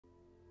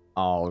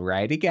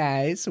Alrighty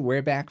guys,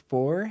 we're back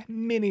for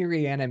Mini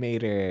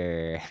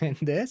Reanimator, and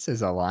this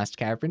is a Lost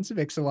Caverns of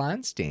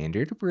Ixalan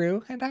Standard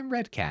brew, and I'm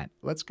Red Cat.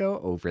 Let's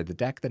go over the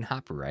deck, then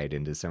hop right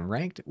into some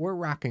ranked. We're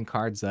rocking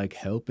cards like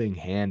Helping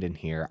Hand in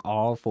here,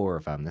 all four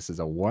of them. This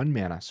is a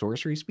 1-mana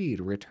sorcery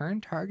speed,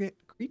 return target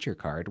creature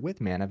card with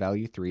mana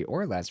value 3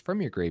 or less from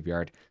your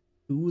graveyard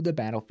to the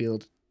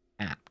battlefield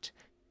tapped.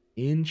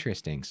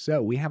 Interesting.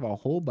 So we have a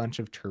whole bunch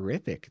of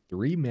terrific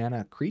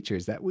 3-mana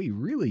creatures that we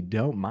really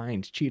don't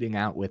mind cheating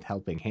out with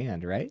Helping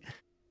Hand, right?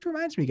 Which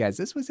reminds me, guys,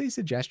 this was a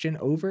suggestion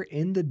over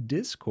in the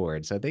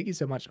Discord. So thank you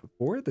so much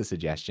for the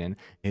suggestion.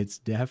 It's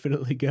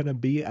definitely going to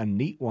be a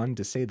neat one,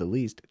 to say the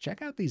least.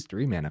 Check out these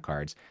 3-mana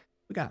cards.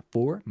 We got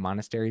 4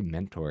 Monastery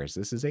Mentors.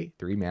 This is a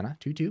 3-mana,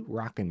 2/2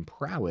 Rockin'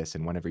 Prowess.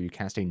 And whenever you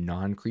cast a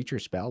non-creature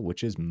spell,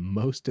 which is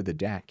most of the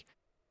deck,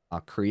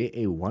 create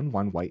a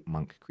 1/1 white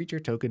monk creature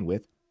token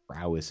with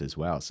Prowess as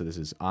well. So this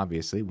is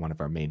obviously one of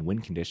our main win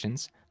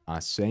conditions.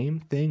 Same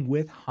thing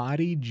with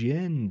Haughty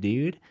Djinn,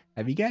 dude.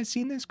 Have you guys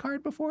seen this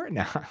card before?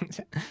 No.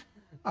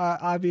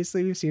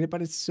 Obviously we've seen it,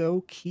 but it's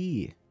so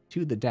key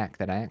to the deck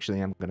that I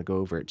actually am going to go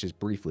over it just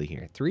briefly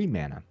here. 3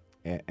 mana,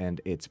 and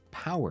its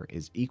power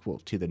is equal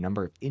to the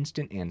number of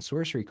instant and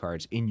sorcery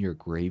cards in your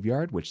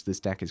graveyard, which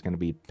this deck is going to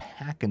be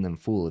packing them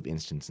full of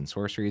instants and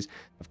sorceries.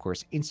 Of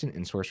course, instant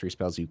and sorcery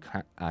spells you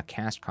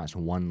cast cost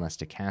 1 less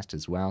to cast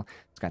as well.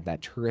 It's got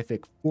that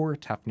terrific 4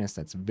 toughness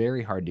that's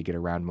very hard to get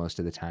around most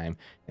of the time,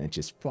 and it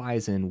just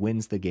flies in,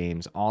 wins the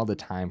games all the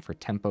time for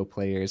tempo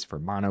players, for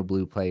mono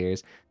blue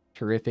players.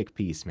 Terrific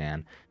piece,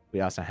 man. We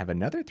also have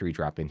another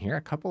 3-drop in here,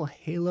 a couple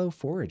Halo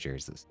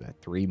Foragers. This is the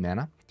 3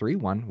 mana,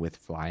 3/1 with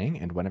flying,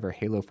 and whenever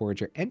Halo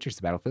Forager enters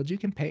the battlefield, you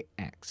can pay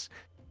X.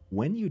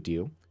 When you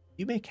do,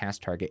 you may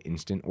cast target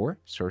instant or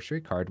sorcery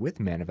card with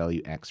mana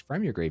value X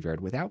from your graveyard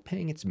without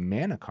paying its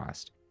mana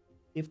cost.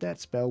 If that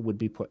spell would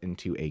be put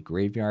into a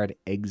graveyard,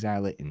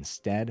 exile it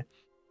instead.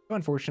 So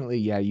unfortunately,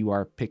 yeah, you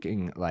are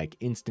picking like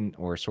instant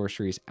or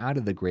sorceries out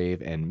of the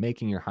grave and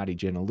making your Haughty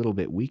Djinn a little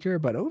bit weaker,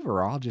 but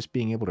overall, just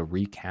being able to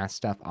recast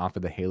stuff off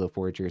of the Halo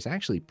Forager is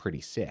actually pretty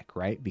sick,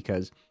 right?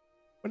 Because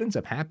what ends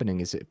up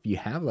happening is if you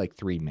have like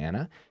 3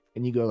 mana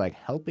and you go like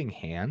Helping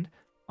Hand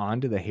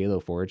onto the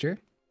Halo Forager,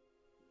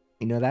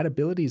 you know, that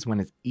ability is when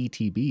it's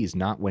ETBs,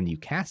 not when you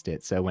cast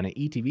it. So when it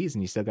ETBs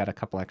and you still got a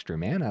couple extra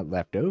mana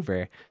left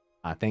over,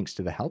 thanks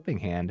to the Helping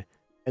Hand,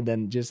 and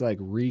then just like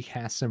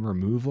recast some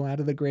removal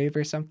out of the grave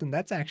or something,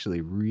 that's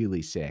actually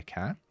really sick,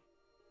 huh?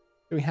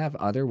 We have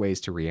other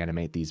ways to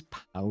reanimate these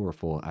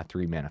powerful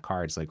 3-mana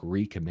cards, like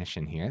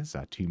Recommission here. It's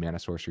a 2-mana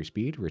sorcery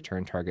speed,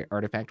 return target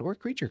artifact or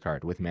creature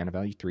card with mana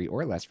value 3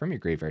 or less from your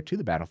graveyard to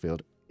the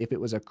battlefield. If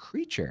it was a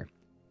creature,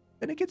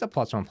 then it gets a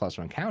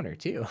 +1/+1 counter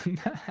too.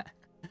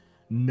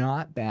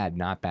 Not bad,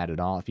 not bad at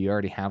all. If you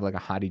already have like a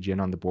Haughty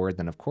Djinn on the board,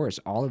 then of course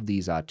all of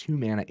these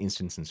 2-mana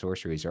instants and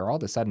sorceries are all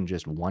of a sudden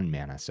just 1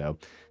 mana. So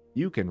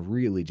you can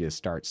really just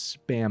start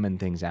spamming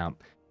things out.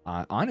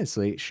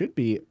 Honestly, it should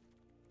be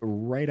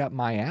right up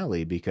my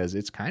alley because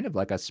it's kind of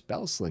like a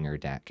Spellslinger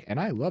deck, and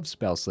I love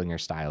Spellslinger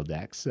style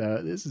decks, so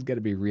this is going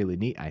to be really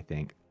neat, I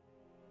think.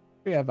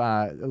 We have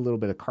a little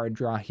bit of card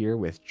draw here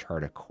with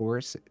Chart a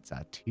Course. It's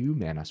a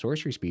 2-mana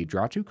sorcery speed,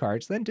 draw 2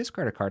 cards, then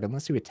discard a card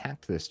unless you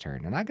attacked this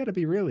turn. And I got to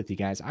be real with you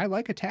guys, I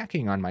like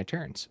attacking on my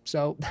turns,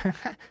 so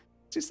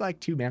just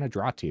like 2 mana,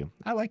 draw 2.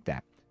 I like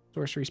that.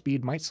 Sorcery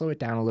speed might slow it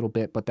down a little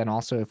bit, but then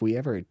also if we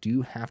ever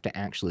do have to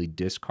actually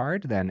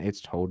discard, then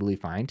it's totally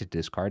fine to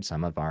discard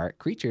some of our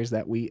creatures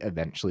that we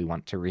eventually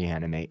want to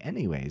reanimate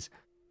anyways.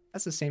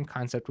 That's the same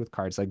concept with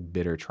cards like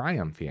Bitter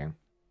Triumph here.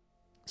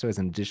 So as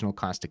an additional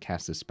cost to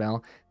cast a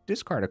spell,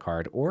 discard a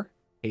card or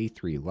pay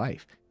 3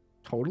 life.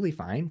 Totally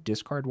fine,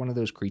 discard one of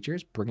those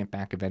creatures, bring it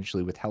back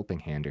eventually with Helping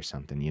Hand or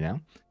something, you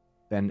know?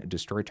 Then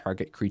destroy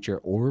target creature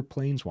or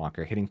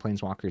planeswalker. Hitting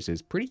planeswalkers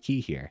is pretty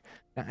key here.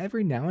 Now,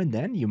 every now and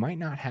then, you might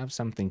not have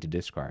something to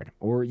discard,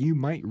 or you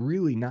might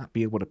really not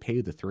be able to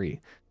pay the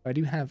 3. I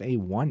do have a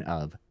 1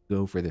 of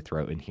Go for the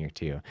Throat in here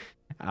too.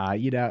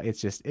 You know,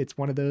 it's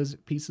one of those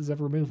pieces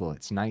of removal.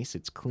 It's nice,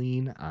 it's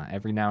clean.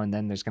 Every now and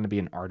then, there's going to be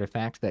an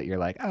artifact that you're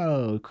like,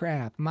 oh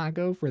crap, my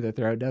Go for the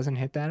Throat doesn't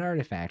hit that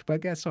artifact.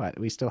 But guess what?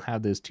 We still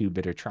have those 2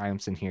 Bitter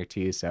Triumphs in here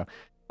too, so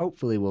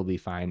hopefully we'll be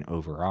fine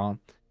overall.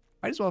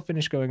 Might as well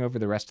finish going over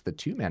the rest of the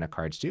 2-mana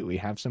cards too. We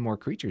have some more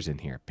creatures in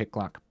here.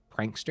 Picklock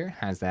Prankster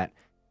has that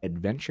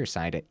adventure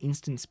side at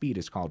instant speed.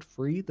 Is called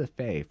Free the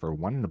Fae. For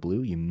 1 and a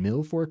blue, you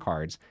mill 4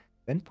 cards,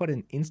 then put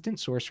an instant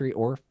sorcery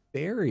or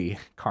fairy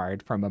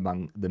card from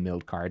among the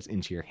milled cards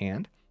into your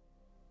hand.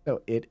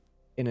 So it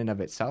in and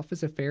of itself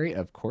is a fairy,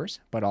 of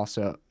course, but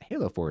also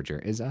Halo Forager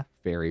is a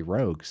fairy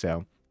rogue.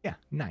 So yeah,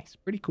 nice,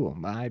 pretty cool.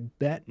 I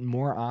bet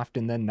more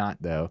often than not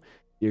though,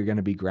 you're going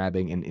to be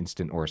grabbing an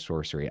instant or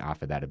sorcery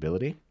off of that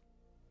ability.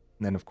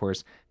 And then, of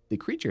course, the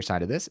creature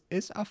side of this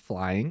is a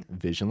flying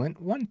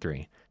Vigilant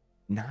 1/3.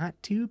 Not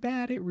too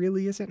bad, it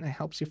really isn't. It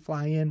helps you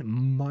fly in,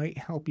 might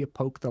help you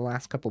poke the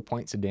last couple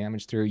points of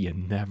damage through, you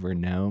never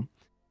know.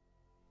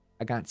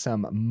 I got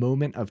some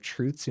Moment of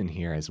Truths in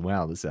here as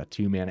well. This is a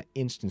 2-mana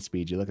instant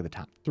speed. You look at the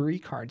top 3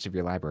 cards of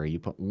your library. You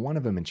put one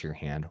of them into your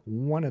hand,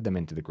 one of them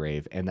into the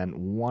grave, and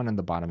then one on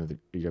the bottom of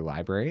your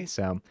library.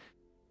 So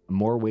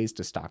more ways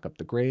to stock up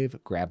the grave,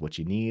 grab what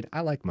you need. I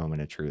like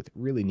Moment of Truth.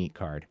 Really neat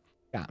card.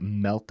 Got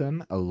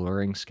Meltem,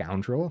 Alluring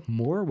Scoundrel.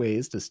 More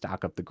ways to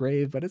stock up the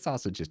grave, but it's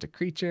also just a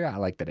creature. I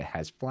like that it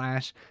has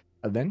flash.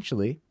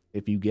 Eventually,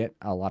 if you get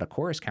a lot of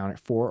chorus counter,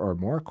 4 or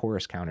more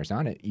chorus counters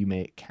on it, you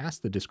may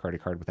cast the discarded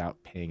card without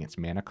paying its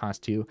mana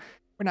cost too.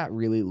 We're not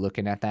really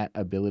looking at that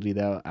ability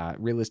though.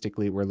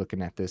 Realistically, we're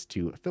looking at this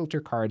to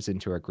filter cards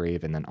into our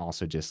grave and then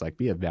also just like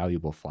be a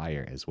valuable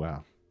flyer as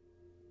well.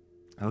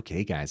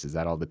 Okay, guys, is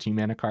that all the 2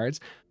 mana cards?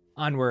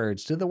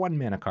 Onwards to the 1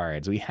 mana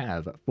cards. We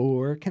have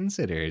 4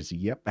 Considers.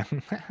 Yep.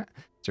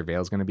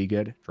 Surveil's going to be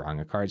good. Drawing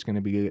a card's going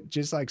to be good.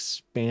 Just like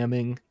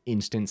spamming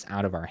instants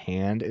out of our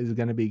hand is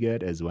going to be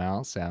good as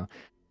well. So a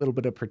little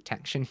bit of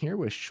protection here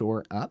with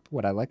Shore Up.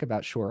 What I like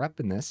about Shore Up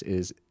in this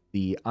is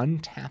the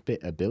untap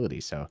it ability.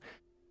 So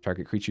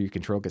target creature you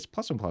control gets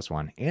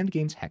 +1/+1 and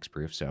gains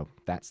hexproof. So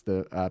that's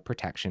the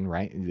protection,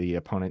 right? The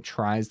opponent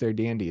tries their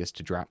dandiest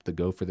to drop the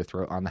go for the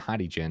throat on the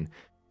Haughty Djinn,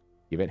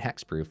 give it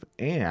hexproof,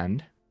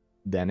 and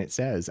then it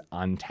says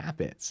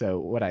untap it. So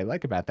what I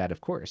like about that,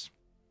 of course,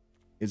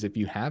 is if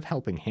you have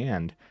Helping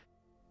Hand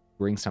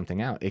bring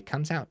something out, it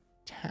comes out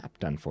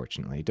tapped,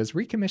 unfortunately. Does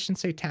Recommission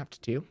say tapped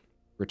too?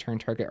 Return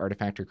target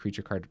artifact or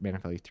creature card mana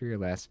value 3 or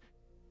less.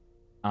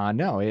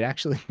 No, it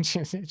actually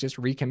just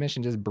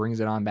Recommission just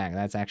brings it on back.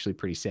 That's actually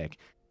pretty sick.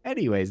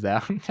 Anyways,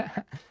 though,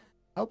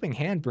 Helping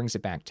Hand brings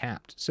it back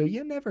tapped. So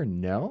you never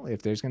know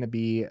if there's going to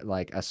be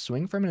like a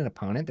swing from an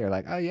opponent. They're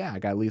like, oh yeah, I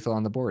got lethal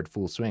on the board,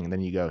 full swing. And then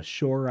you go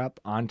Shore Up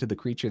onto the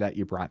creature that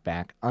you brought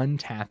back,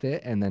 untap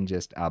it, and then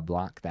just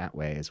block that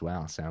way as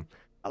well. So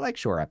I like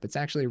Shore Up. It's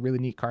actually a really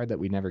neat card that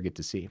we never get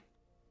to see.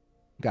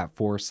 Got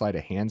 4 Sleight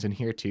of Hands in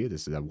here too.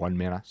 This is a 1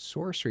 mana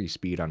sorcery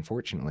speed,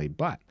 unfortunately,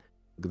 but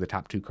look at the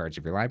top 2 cards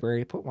of your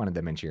library, put one of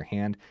them into your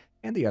hand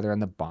and the other on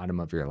the bottom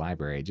of your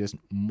library.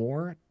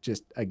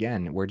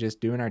 Again, we're just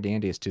doing our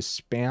dandiest to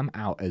spam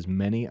out as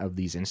many of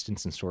these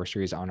instants and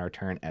sorceries on our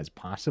turn as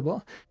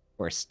possible.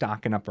 We're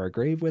stocking up our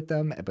grave with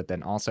them, but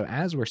then also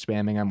as we're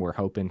spamming them, we're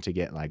hoping to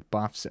get like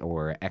buffs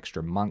or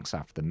extra monks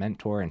off the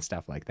Mentor and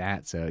stuff like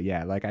that. So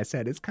yeah, like I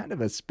said, it's kind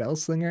of a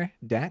Spellslinger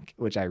deck,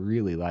 which I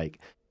really like.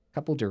 A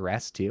couple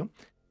Duress too.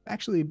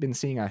 Actually been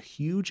seeing a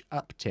huge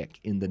uptick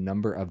in the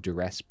number of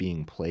Duress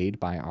being played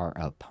by our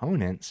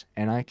opponents,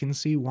 and I can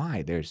see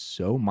why. There's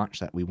so much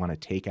that we want to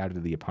take out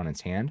of the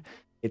opponent's hand.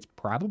 It's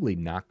probably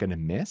not going to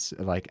miss.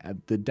 Like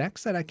the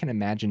decks that I can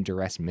imagine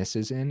Duress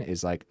misses in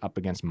is like up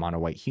against mono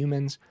white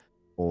humans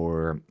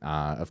or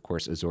of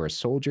course Azorius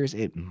soldiers.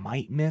 It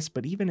might miss,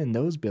 but even in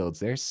those builds,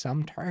 there's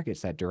some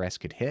targets that Duress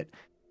could hit.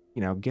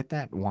 You know, get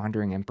that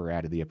Wandering Emperor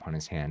out of the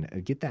opponent's hand.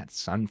 Get that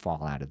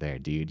Sunfall out of there,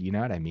 dude. You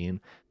know what I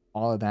mean?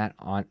 All of that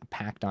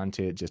packed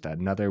onto just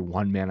another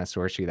 1 mana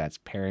sorcery that's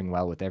pairing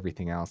well with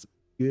everything else.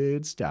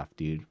 Good stuff,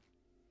 dude.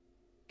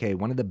 Okay,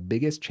 one of the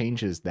biggest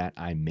changes that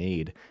I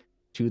made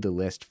to the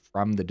list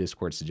from the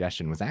Discord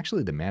suggestion was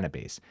actually the mana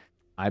base.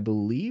 I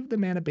believe the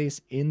mana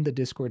base in the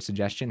Discord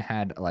suggestion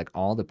had like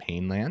all the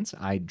pain lands.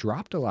 I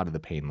dropped a lot of the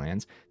pain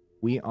lands.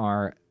 We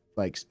are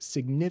like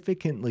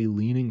significantly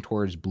leaning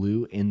towards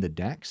blue in the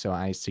deck, so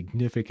I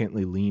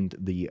significantly leaned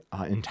the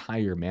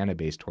entire mana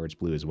base towards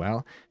blue as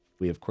well.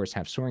 We, of course,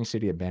 have Soaring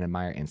City, Abandoned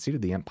Mire, and Seat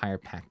of the Empire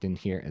packed in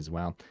here as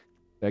well.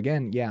 So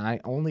again, yeah, I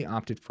only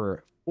opted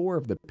for 4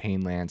 of the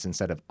pain lands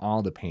instead of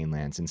all the pain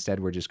lands. Instead,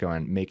 we're just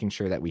making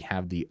sure that we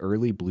have the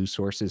early blue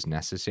sources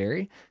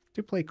necessary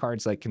to play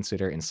cards like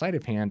Consider and Sleight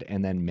of Hand,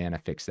 and then mana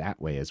fix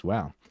that way as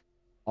well.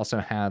 Also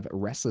have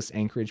Restless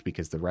Anchorage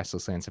because the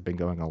Restless lands have been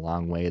going a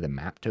long way. The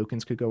map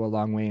tokens could go a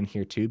long way in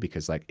here too,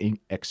 because like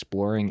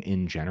exploring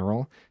in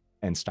general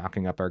and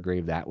stocking up our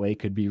grave that way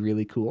could be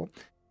really cool.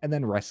 And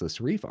then Restless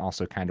Reef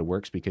also kind of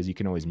works because you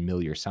can always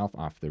mill yourself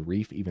off the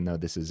reef, even though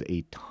this is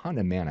a ton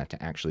of mana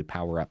to actually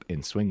power up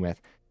and swing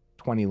with.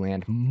 20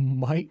 land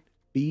might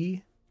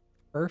be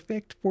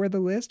perfect for the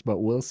list, but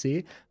we'll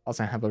see.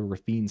 Also have a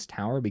Raffine's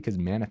Tower because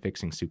mana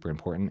fixing super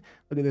important.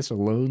 Look at this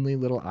lonely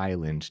little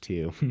island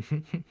too.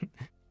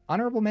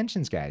 Honorable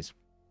mentions, guys.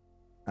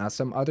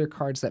 Some other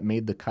cards that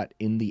made the cut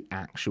in the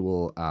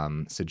actual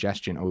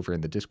suggestion over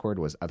in the Discord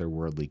was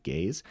Otherworldly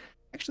Gaze.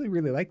 Actually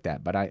really like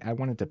that, but I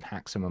wanted to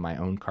pack some of my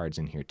own cards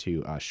in here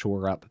too.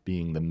 Shore Up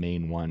being the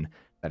main one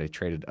that I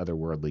traded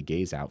Otherworldly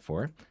Gaze out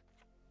for.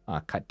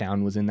 Cut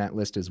Down was in that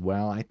list as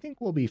well. I think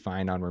we'll be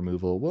fine on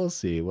removal. We'll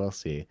see. We'll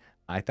see.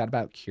 I thought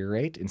about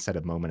Curate instead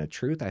of Moment of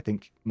Truth. I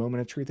think Moment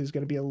of Truth is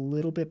going to be a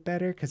little bit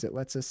better because it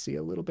lets us see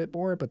a little bit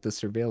more, but the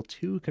Surveil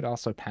 2 could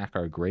also pack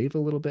our grave a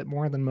little bit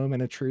more than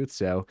Moment of Truth.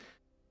 So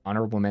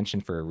honorable mention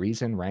for a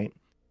reason, right?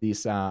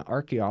 These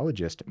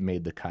Archaeologist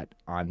made the cut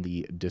on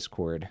the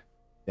Discord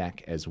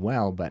deck as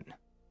well, but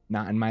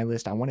not in my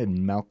list. I wanted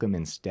Malcolm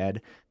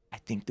instead. I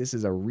think this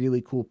is a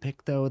really cool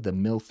pick though. The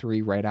Mill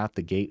 3 right out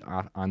the gate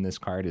on this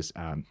card is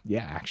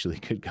yeah, actually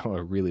could go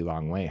a really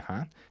long way,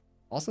 huh?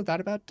 Also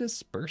thought about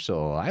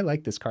Dispersal. I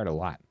like this card a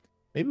lot.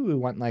 Maybe we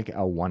want like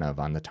a one of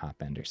on the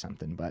top end or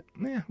something, but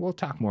we'll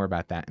talk more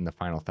about that in the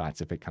final thoughts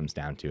if it comes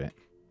down to it.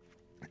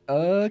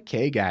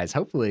 Okay, guys,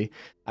 hopefully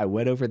I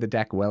went over the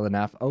deck well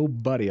enough. Oh,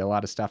 buddy, a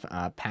lot of stuff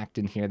packed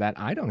in here that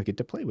I don't get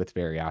to play with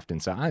very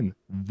often, so I'm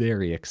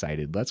very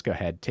excited. Let's go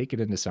ahead, take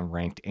it into some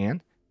ranked,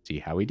 and see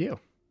how we do.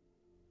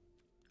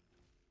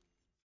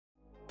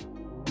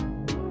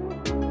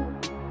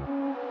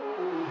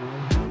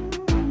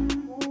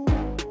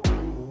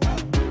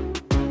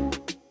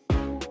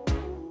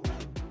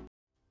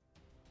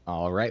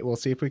 All right, we'll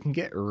see if we can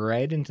get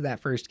right into that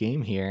first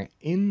game here.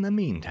 In the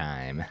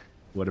meantime,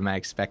 what am I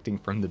expecting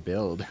from the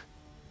build?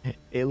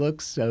 It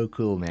looks so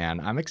cool, man.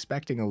 I'm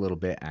expecting a little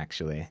bit,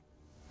 actually.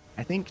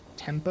 I think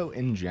tempo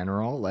in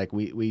general, like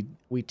we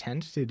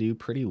tend to do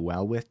pretty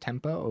well with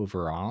tempo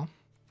overall.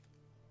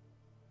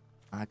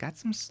 I got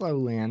some slow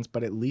lands,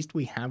 but at least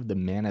we have the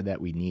mana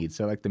that we need.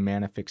 So like the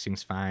mana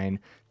fixing's fine.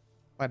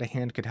 Sleight of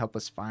Hand could help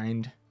us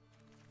find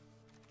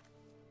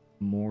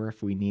more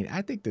if we need.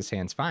 I think this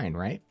hand's fine,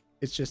 right?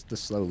 It's just the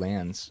slow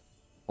lands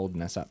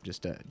holding us up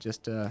just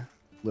a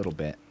little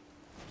bit.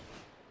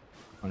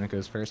 When it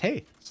goes first,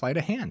 hey, Sleight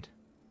of Hand.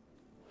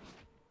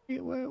 Hey,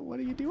 what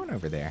are you doing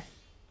over there?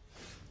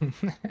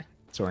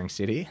 Soaring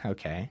City,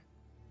 okay.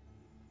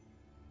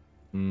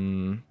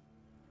 I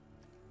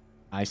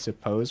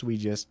suppose we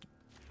just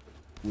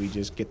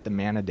get the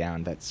mana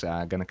down. That's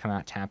gonna come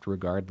out tapped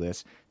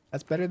regardless.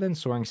 That's better than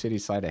Soaring City,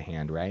 Sleight of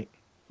Hand, right?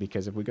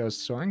 Because if we go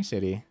Soaring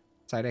City,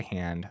 Sleight of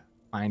Hand,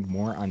 find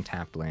more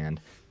untapped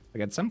land.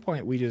 Like at some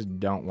point, we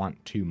just don't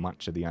want too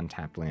much of the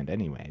untapped land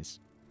anyways.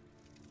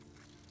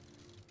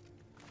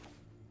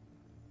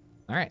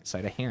 All right,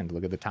 Sleight of Hand,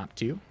 look at the top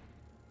two.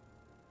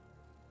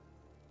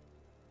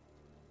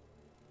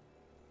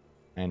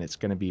 And it's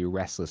going to be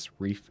Restless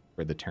Reef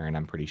for the turn,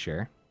 I'm pretty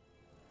sure.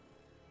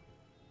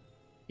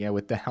 Yeah,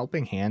 with the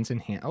Helping Hands in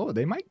hand. Oh,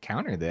 they might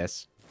counter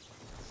this.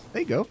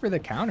 They go for the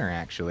counter,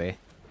 actually.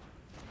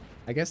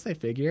 I guess they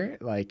figure,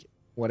 like,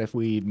 what if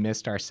we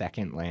missed our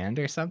second land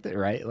or something,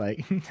 right?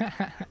 Like,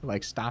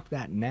 like stop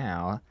that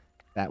now.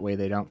 That way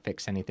they don't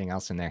fix anything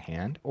else in their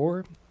hand.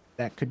 Or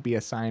that could be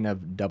a sign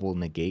of double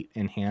negate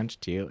in hand,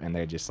 too. And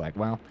they're just like,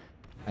 well,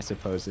 I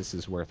suppose this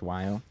is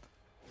worthwhile.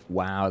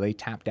 Wow, they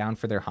tap down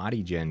for their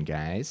Haughty Djinn,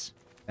 guys.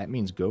 That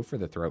means go for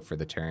the throat for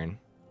the turn.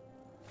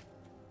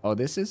 Oh,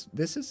 this is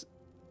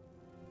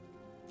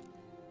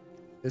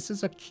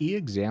a key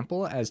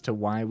example as to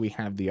why we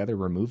have the other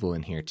removal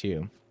in here,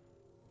 too.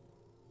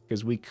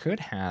 Because we could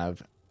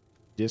have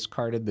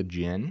discarded the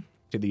Djinn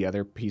to the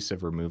other piece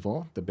of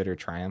removal, the Bitter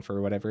Triumph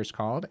or whatever it's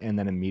called, and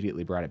then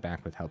immediately brought it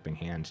back with Helping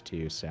Hand,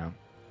 too. So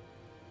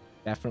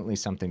definitely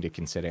something to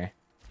consider.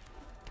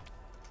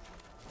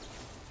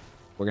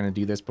 We're going to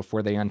do this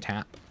before they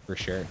untap, for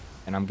sure.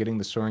 And I'm getting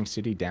the Soaring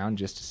City down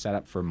just to set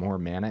up for more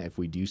mana if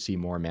we do see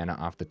more mana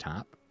off the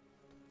top.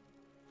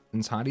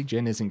 Since Haughty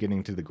Djinn isn't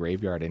getting to the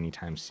graveyard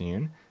anytime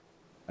soon,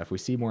 if we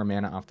see more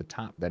mana off the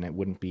top, then it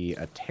wouldn't be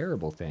a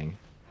terrible thing.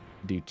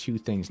 Do two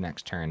things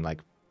next turn,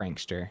 like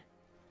Prankster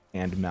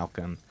and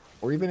Malcolm.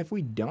 Or even if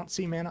we don't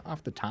see mana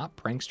off the top,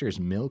 Prankster's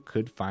Mill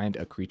could find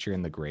a creature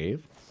in the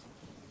grave.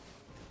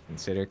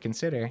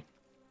 Consider.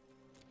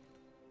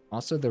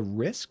 Also, the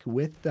risk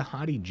with the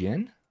Haughty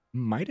Djinn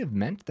might have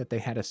meant that they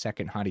had a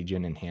second Haughty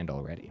Djinn in hand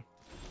already.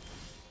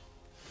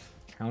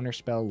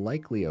 Counterspell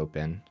likely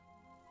open.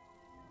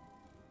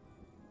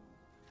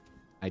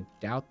 I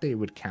doubt they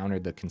would counter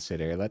the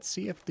Consider. Let's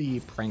see if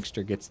the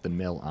Prankster gets the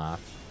Mill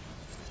off.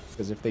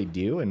 Because if they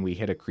do and we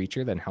hit a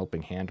creature, then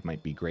Helping Hand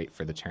might be great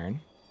for the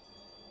turn.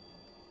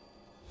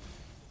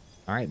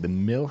 All right, the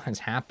Mill has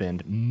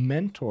happened.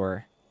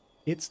 Mentor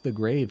hits the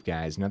grave,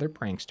 guys. Another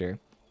Prankster.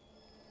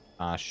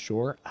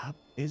 Shore Up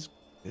is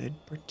good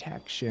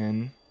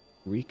protection.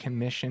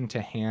 Recommission to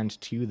hand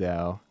 2,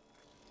 though.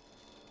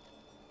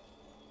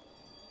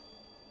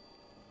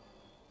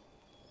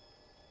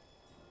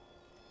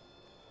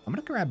 I'm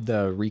going to grab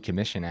the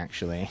Recommission,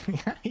 actually.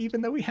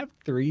 Even though we have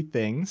 3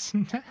 things.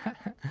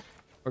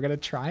 We're going to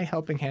try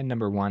Helping Hand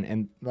number 1.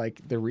 And,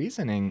 like, the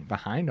reasoning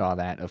behind all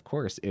that, of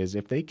course, is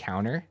if they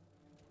counter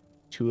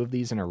 2 of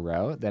these in a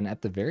row, then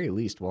at the very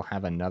least, we'll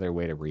have another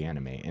way to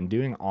reanimate. And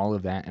doing all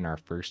of that in our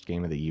first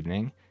game of the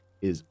evening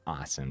is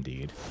awesome,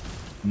 dude.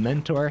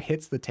 Mentor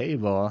hits the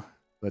table.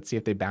 Let's see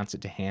if they bounce it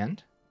to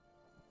hand.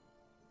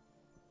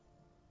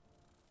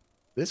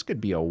 This could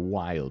be a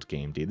wild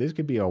game, dude. This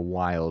could be a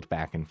wild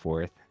back and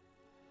forth.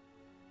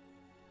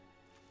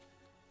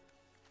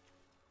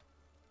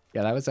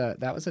 Yeah,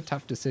 that was a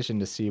tough decision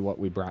to see what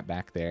we brought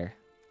back there.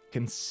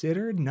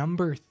 Consider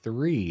number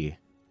 3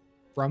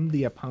 from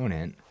the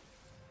opponent.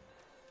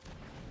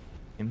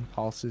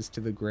 Impulses to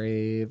the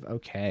grave.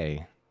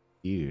 Okay,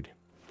 dude.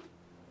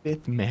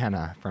 5th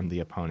mana from the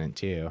opponent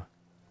too.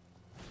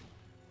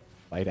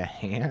 Sleight of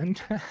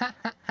Hand.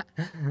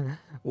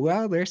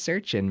 Well, they're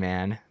searching,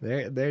 man.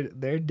 They're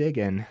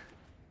digging.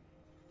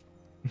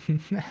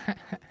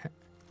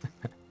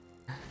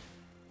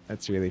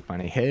 That's really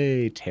funny.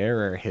 Hey,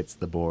 Terror hits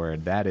the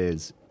board. That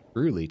is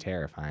truly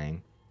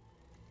terrifying.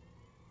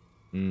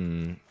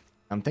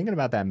 I'm thinking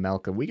about that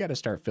Melka. We got to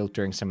start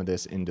filtering some of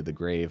this into the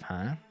grave,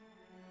 huh?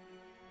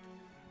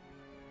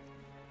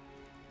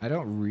 I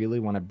don't really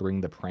want to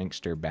bring the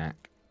Prankster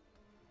back.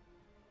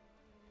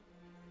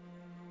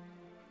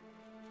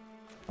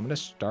 I'm going to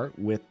start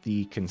with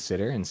the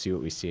Consider and see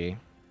what we see.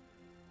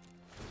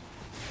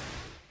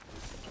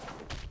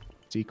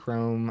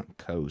 Seachrome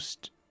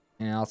Coast.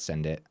 Yeah, I'll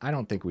send it. I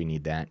don't think we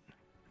need that.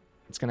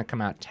 It's going to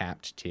come out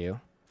tapped too.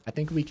 I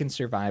think we can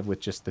survive with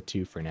just the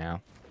 2 for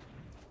now.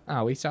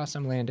 Oh, we saw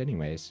some land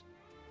anyways.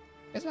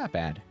 It's not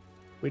bad.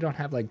 We don't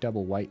have like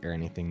double white or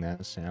anything though,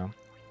 so.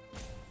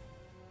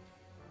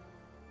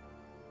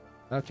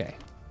 Okay.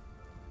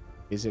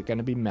 Is it going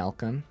to be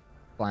Malcolm?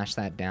 Flash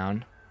that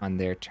down on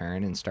their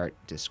turn and start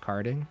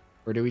discarding?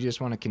 Or do we just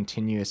want to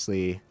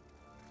continuously...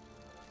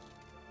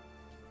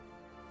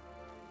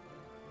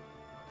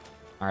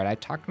 Alright, I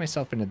talked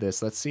myself into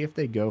this. Let's see if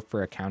they go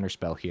for a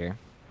counterspell here.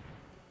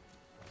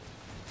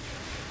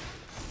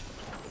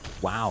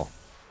 Wow.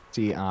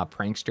 See,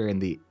 Prankster in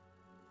the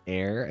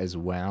air as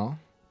well.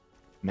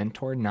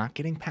 Mentor not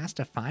getting past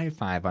a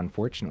 5/5,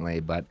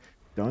 unfortunately, but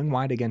going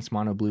wide against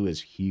Mono Blue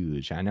is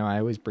huge. I know I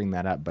always bring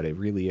that up, but it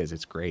really is.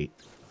 It's great.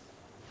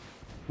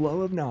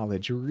 Flow of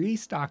Knowledge.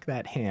 Restock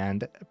that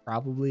hand.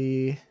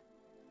 Probably...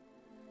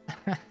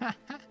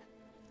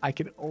 I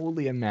can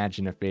only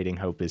imagine a Fading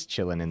Hope is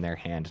chilling in their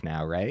hand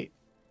now, right?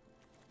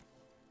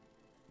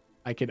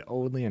 I can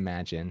only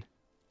imagine.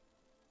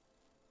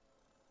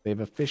 They've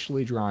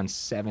officially drawn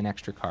 7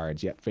 extra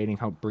cards, yet Fading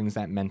Hope brings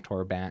that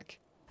Mentor back.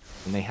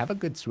 And they have a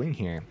good swing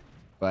here,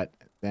 but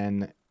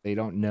then they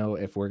don't know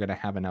if we're going to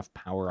have enough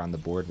power on the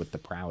board with the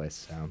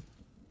Prowess, so...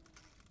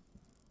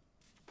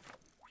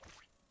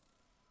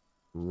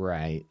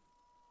 Right.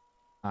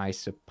 I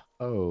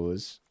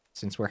suppose...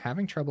 Since we're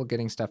having trouble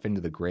getting stuff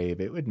into the grave,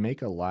 it would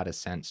make a lot of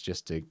sense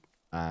just to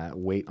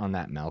wait on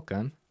that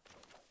Malcolm.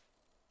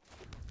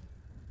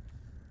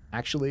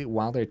 Actually,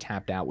 while they're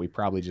tapped out, we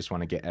probably just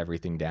want to get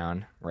everything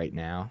down right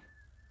now.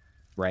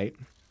 Right?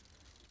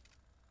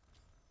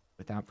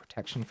 Without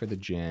protection for the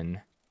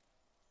Djinn.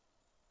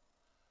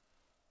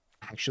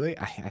 Actually,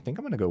 I think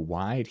I'm going to go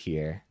wide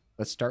here.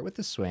 Let's start with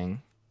the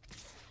swing.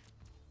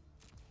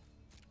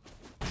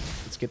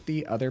 Let's get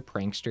the other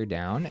Prankster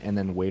down and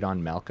then wait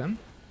on Malcolm.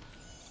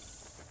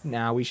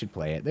 Nah, we should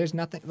play it. There's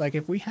nothing... Like,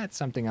 if we had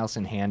something else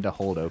in hand to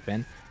hold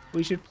open,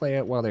 we should play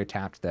it while they're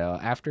tapped, though.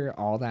 After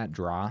all that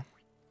draw...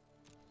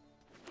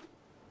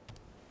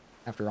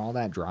 After all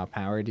that draw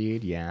power,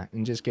 dude, yeah.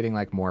 And just getting,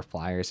 like, more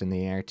flyers in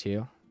the air,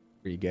 too.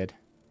 Pretty good.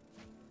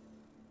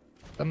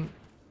 Some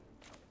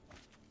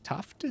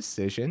tough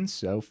decisions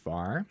so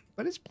far,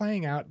 but it's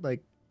playing out,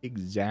 like,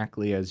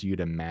 exactly as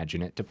you'd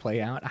imagine it to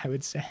play out, I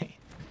would say.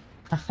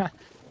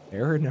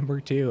 Error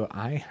number 2.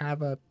 I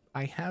have a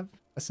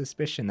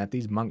suspicion that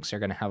these monks are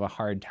going to have a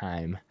hard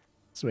time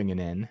swinging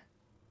in.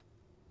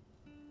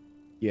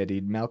 Yeah,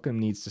 dude, Malcolm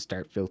needs to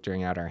start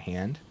filtering out our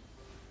hand.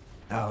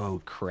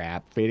 Oh,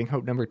 crap. Fading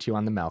Hope number 2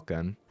 on the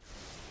Malcolm.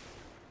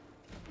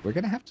 We're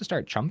going to have to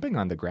start chumping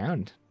on the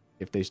ground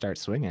if they start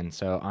swinging.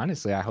 So,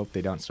 honestly, I hope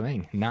they don't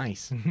swing.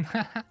 Nice.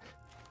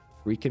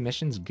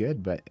 Recommission's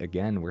good, but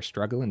again, we're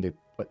struggling to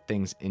put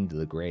things into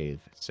the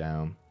grave.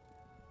 So...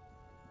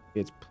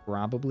 It's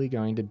probably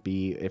going to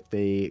be if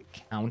they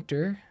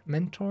counter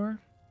Mentor.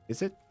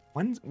 Is it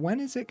when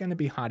is it going to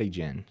be Haughty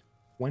Djinn?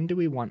 When do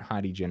we want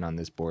Haughty Djinn on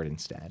this board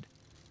instead?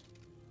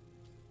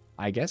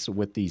 I guess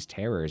with these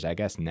terrors, I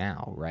guess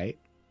now, right?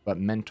 But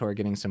Mentor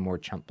getting some more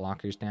chump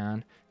blockers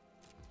down.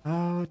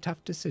 Oh,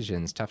 tough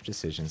decisions, tough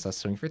decisions. Let's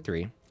swing for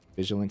 3.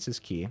 Vigilance is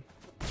key.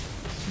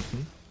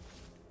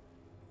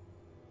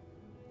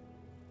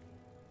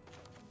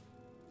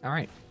 All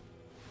right.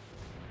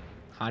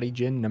 Haughty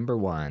Djinn number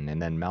 1,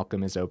 and then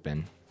Malcolm is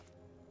open.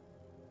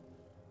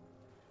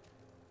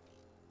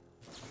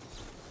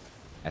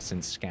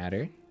 Essence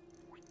Scatter.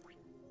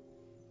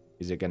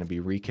 Is it going to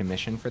be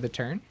Recommission for the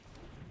turn?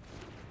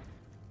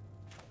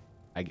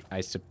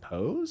 I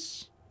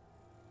suppose?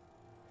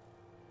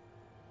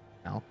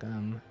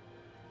 Malcolm.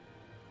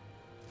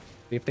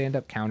 If they end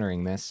up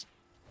countering this,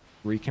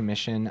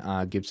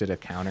 Recommission gives it a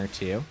counter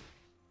too.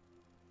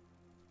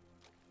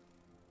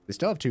 They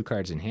still have 2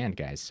 cards in hand,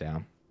 guys,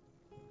 so...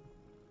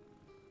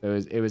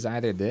 It was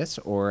either this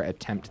or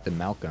attempt the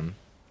Malcolm.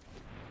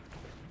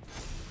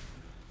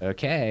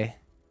 Okay.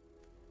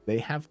 They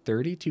have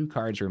 32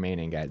 cards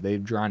remaining, guys.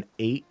 They've drawn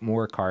 8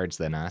 more cards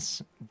than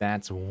us.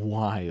 That's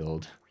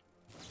wild.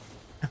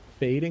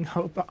 Fading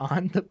Hope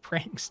on the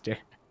Prankster.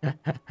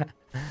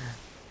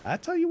 I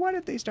tell you what,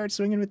 if they start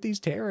swinging with these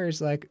terrors,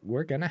 like,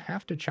 we're gonna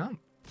have to chump.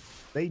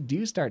 They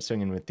do start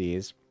swinging with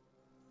these.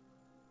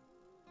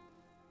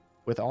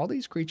 With all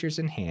these creatures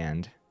in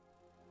hand.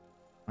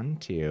 1,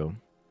 2...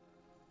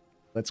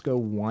 Let's go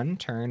 1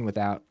 turn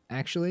without...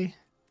 Actually,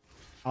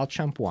 I'll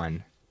chump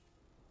 1.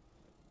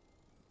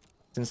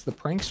 Since the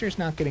Prankster's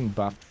not getting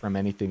buffed from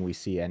anything we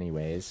see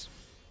anyways,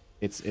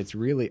 it's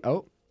really...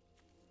 Oh!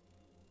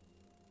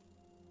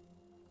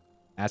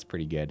 That's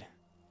pretty good.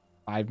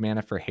 5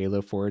 mana for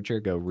Halo Forager,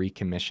 go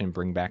Recommission,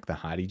 bring back the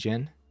Haughty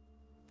Djinn.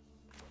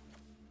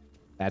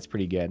 That's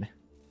pretty good.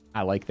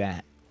 I like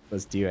that.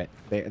 Let's do it.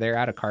 They're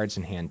out of cards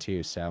in hand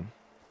too, so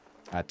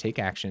take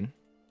action.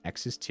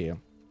 X is 2.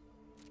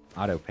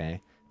 Auto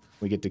pay.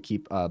 We get to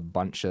keep a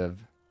bunch of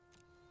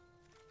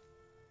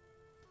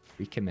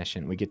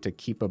recommission. We get to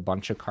keep a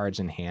bunch of cards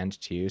in hand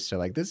too. So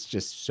like this is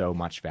just so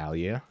much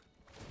value.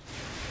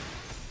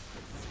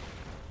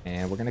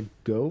 And we're gonna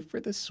go for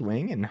the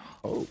swing and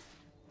hope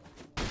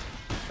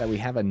that we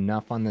have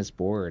enough on this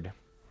board.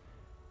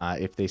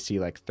 If they see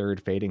like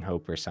third Fading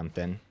Hope or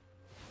something.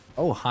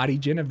 Oh, Haughty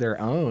Djinn of their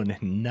own.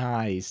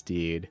 Nice,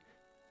 dude.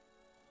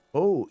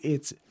 Oh,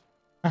 it's...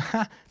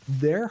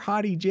 their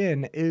Haughty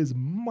Djinn is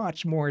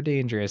much more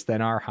dangerous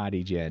than our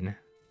Haughty Djinn.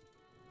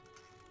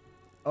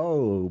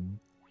 Oh,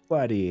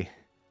 buddy.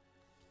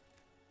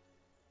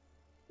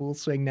 Full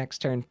swing next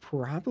turn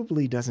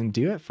probably doesn't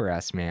do it for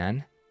us,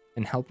 man.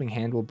 And Helping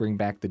Hand will bring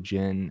back the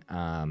Djinn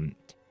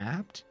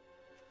tapped.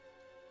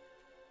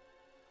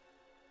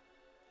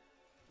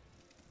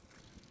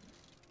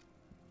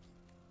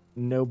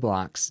 No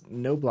blocks.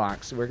 No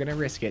blocks. We're going to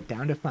risk it.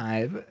 Down to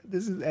 5.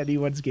 This is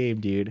anyone's game,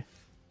 dude.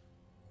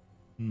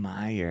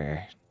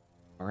 Mire.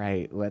 All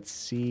right, let's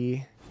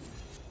see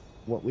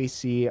what we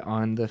see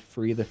on the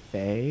Free the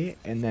Fae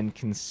and then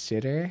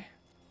consider.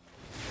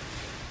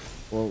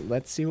 Well,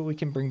 let's see what we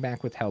can bring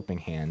back with Helping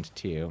Hand,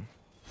 too.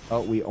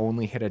 Oh, we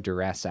only hit a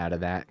Duress out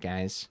of that,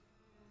 guys.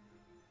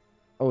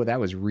 Oh, that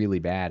was really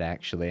bad,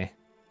 actually.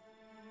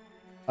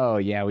 Oh,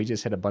 yeah, we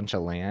just hit a bunch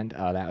of land.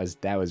 Oh,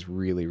 that was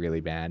really,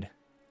 really bad.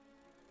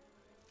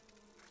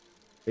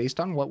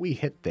 Based on what we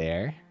hit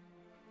there,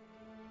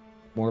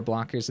 more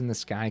blockers in the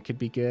sky could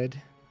be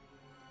good.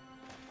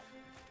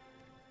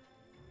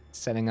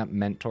 Setting up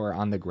Mentor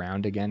on the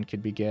ground again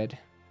could be good.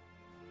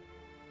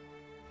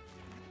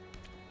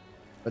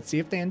 Let's see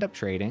if they end up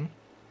trading.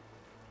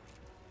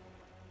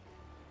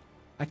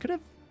 I could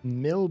have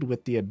milled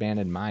with the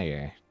Abandoned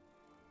Mire.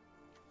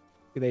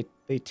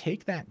 They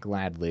take that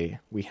gladly.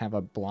 We have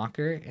a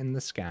blocker in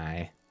the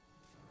sky.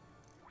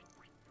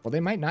 Well, they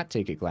might not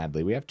take it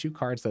gladly. We have 2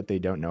 cards that they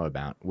don't know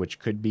about, which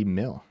could be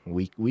mill.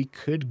 We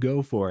could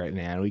go for it,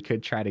 man. We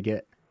could try to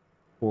get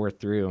 4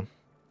 through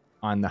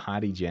on the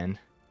Haughty Djinn.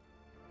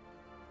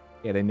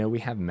 Yeah, they know we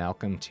have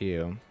Malcolm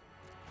too.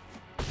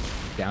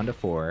 Down to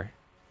 4.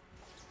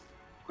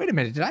 Wait a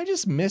minute, did I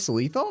just miss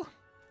lethal?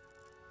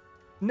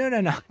 No,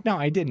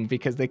 I didn't,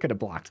 because they could have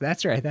blocked.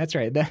 That's right.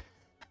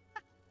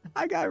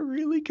 I got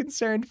really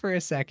concerned for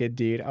a second,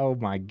 dude. Oh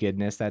my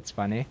goodness, that's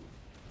funny.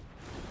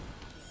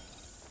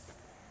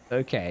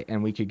 Okay,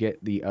 and we could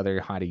get the other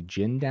Haughty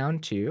Djinn down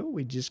too.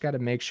 We just got to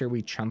make sure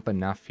we chump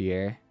enough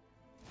here.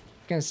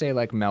 I'm gonna say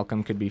like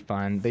Malcolm could be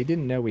fun. They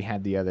didn't know we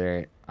had the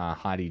other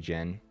Haughty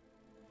Djinn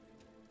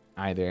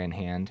either in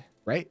hand,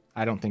 right?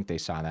 I don't think they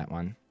saw that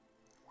one.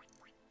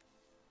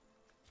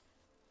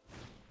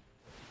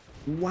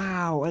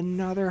 Wow,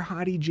 another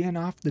Haughty Djinn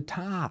off the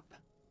top.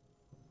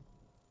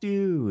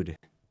 Dude.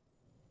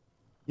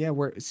 Yeah,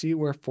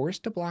 we're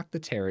forced to block the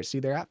terror. See,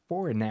 they're at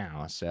 4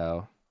 now,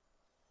 so...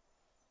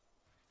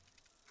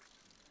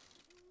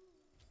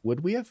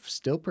 Would we have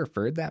still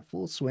preferred that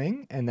full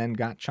swing and then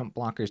got chump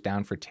blockers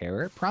down for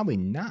terror? Probably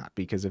not,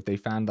 because if they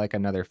found like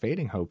another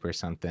Fading Hope or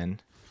something,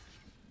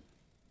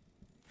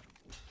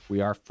 we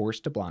are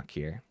forced to block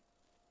here.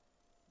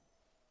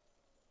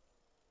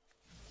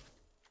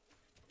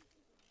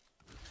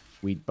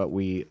 But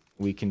we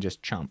can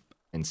just chump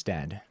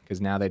instead, because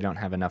now they don't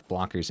have enough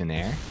blockers in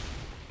air.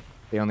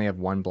 They only have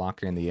 1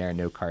 blocker in the air,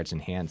 no cards in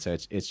hand, so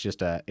it's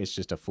just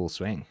a full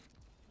swing.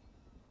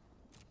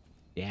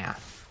 Yeah,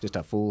 just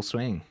a full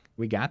swing.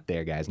 We got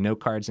there, guys. No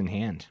cards in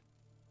hand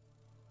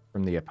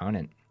from the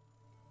opponent.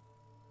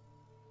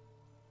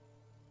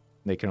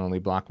 They can only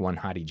block 1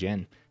 Haughty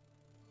Djinn.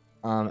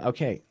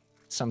 Okay,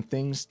 some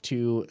things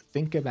to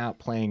think about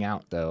playing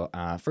out, though.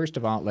 First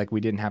of all, like,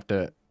 we didn't have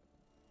to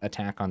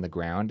attack on the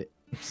ground.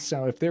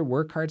 So if there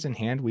were cards in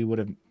hand, we would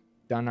have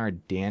done our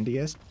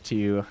dandiest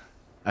to...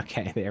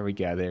 Okay, there we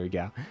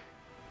go.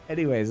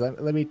 Anyways,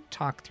 let me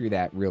talk through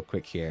that real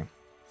quick here.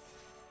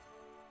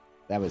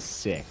 That was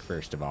sick,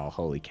 first of all.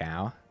 Holy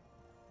cow.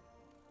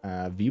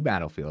 View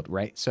battlefield,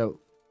 right? So,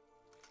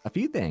 a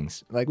few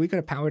things. Like, we could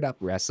have powered up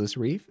Restless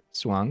Reef,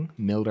 swung,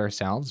 milled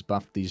ourselves,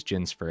 buffed these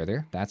Djinns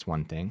further. That's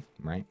one thing,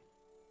 right?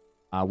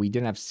 We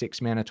didn't have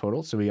 6 mana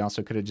total, so we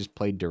also could have just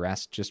played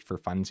Duress just for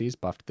funsies,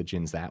 buffed the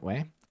Djinns that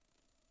way.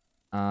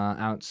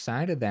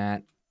 Outside of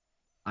that,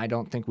 I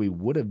don't think we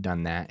would have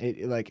done that.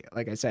 Like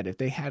I said, if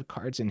they had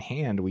cards in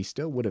hand, we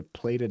still would have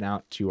played it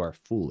out to our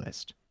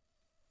fullest.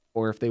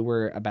 Or if they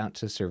were about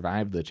to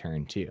survive the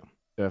turn too.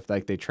 So if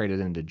like they traded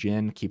into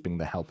Djinn, keeping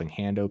the Helping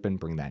Hand open,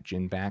 bring that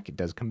Djinn back, it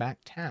does come back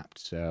tapped.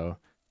 So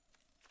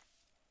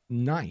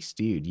nice,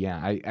 dude. Yeah,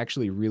 I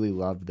actually really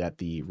love that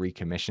the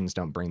recommissions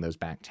don't bring those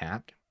back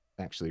tapped. It's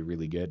actually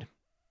really good.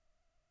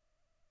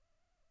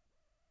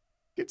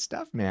 Good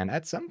stuff, man.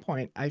 At some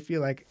point, I feel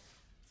like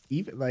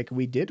even like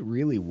we did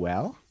really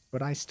well,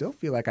 but I still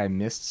feel like I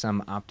missed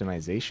some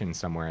optimization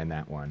somewhere in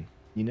that one.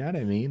 You know what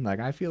I mean? Like,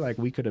 I feel like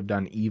we could have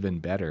done even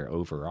better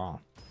overall.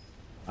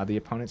 The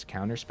opponent's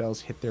counter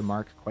spells hit their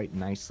mark quite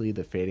nicely.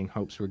 The Fading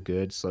Hopes were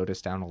good, slowed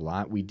us down a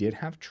lot. We did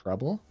have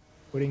trouble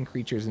putting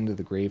creatures into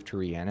the grave to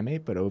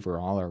reanimate, but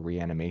overall our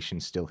reanimation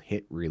still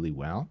hit really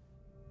well.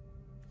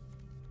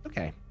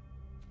 Okay.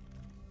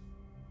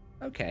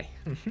 Okay.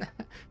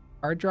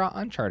 Hard draw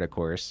on chart, of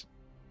course.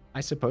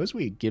 I suppose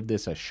we give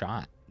this a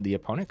shot. The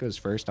opponent goes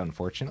first,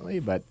 unfortunately,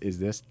 but is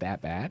this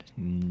that bad?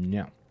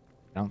 No.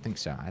 I don't think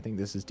so. I think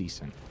this is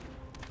decent.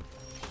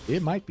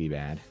 It might be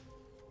bad.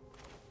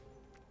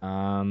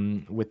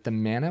 With the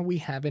mana we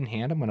have in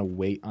hand, I'm going to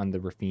wait on the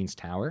Raffine's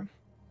Tower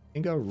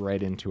and go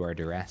right into our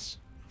Duress.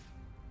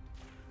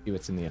 See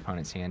what's in the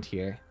opponent's hand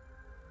here.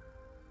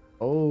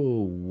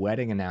 Oh,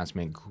 Wedding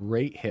Announcement.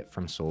 Great hit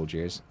from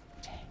Soldiers.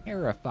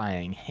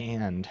 Terrifying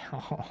hand.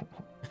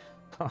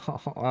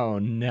 Oh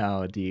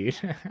no, dude.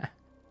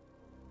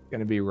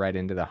 Gonna be right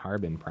into the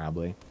Harbin,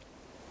 probably.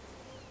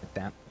 At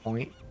that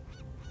point,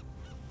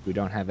 we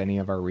don't have any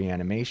of our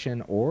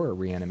reanimation or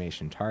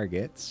reanimation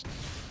targets.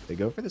 They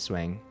go for the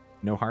swing.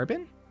 No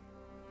Harbin?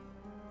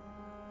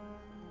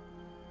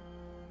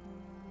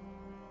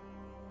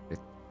 They're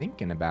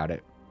thinking about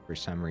it for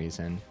some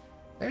reason.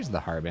 There's the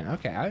Harbin.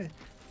 Okay, I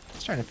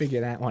was trying to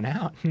figure that one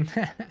out.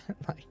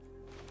 Like,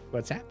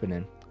 what's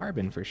happening?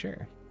 Harbin for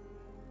sure.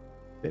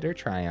 Bitter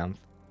Triumph.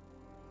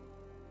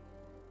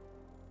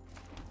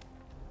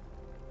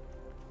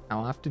 How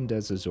often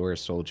does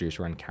Azor's Soldiers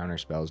run counter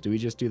spells? Do we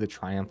just do the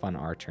Triumph on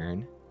our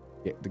turn?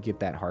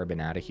 Get that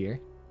Harbin out of here?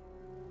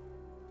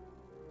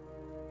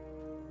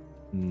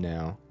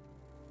 No.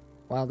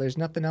 Well, there's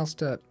nothing else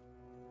to...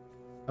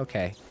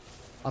 Okay.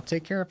 I'll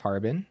take care of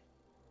Harbin,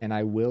 and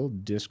I will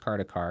discard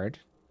a card.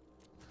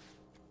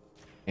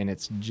 And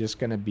it's just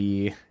going to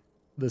be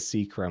the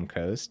Seachrome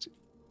Coast.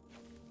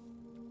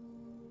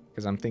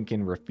 Because I'm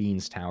thinking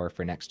Raffine's Tower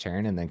for next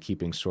turn, and then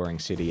keeping Soaring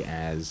City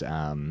as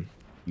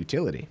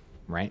utility.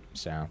 Right?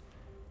 So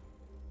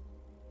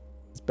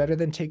it's better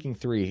than taking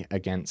 3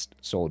 against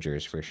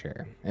Soldiers for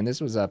sure. And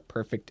this was a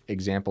perfect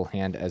example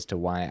hand as to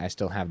why I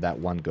still have that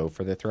one go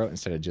for the throat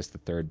instead of just the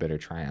third Bitter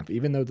Triumph,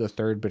 even though the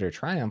third Bitter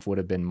Triumph would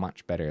have been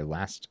much better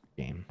last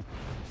game.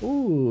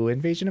 Ooh,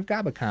 Invasion of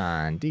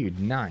Gabakhan. Dude,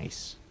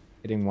 nice.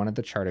 Hitting one of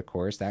the chart, of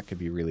course. That could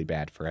be really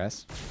bad for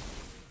us.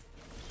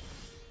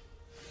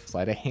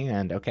 Sleight of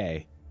Hand.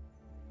 Okay.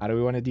 How do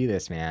we want to do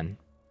this, man?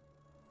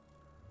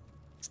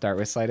 Start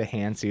with Sleight of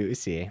Hand, see what we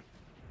see.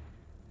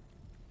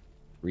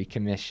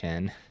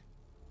 Recommission.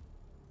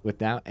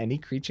 Without any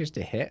creatures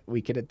to hit,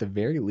 we could at the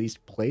very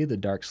least play the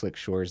Darkslick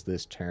Shores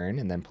this turn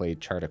and then play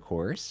Chart a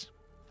Course.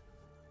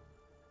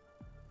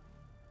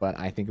 But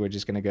I think we're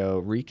just going to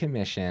go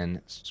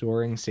Recommission,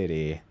 Soaring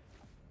City,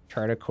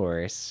 Chart a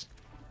Course,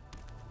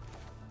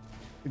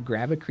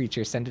 grab a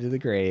creature, send it to the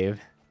grave.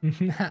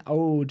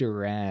 Oh,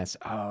 Duress.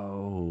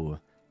 Oh.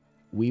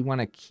 We want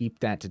to keep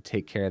that to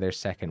take care of their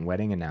second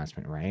Wedding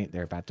Announcement, right?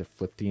 They're about to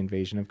flip the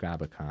Invasion of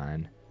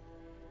Gabakhan.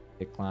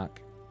 Picklock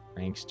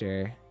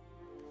Prankster.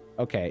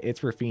 Okay,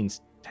 it's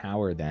Raffine's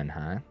Tower then,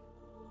 huh?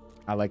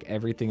 I like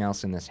everything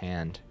else in this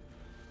hand.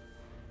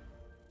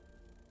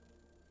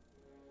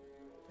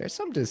 There's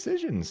some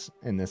decisions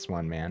in this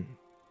one, man.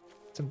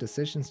 Some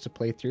decisions to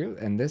play through,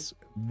 and this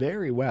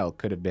very well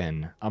could have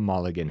been a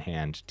mulligan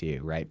hand too,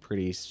 right?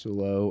 Pretty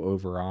slow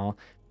overall.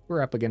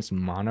 We're up against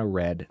mono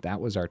red.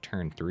 That was our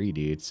turn 3,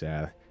 dude,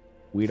 so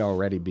we'd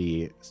already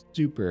be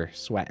super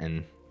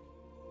sweating.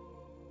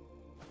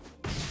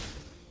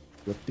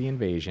 Flip the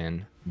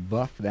invasion,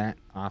 buff that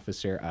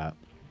officer up.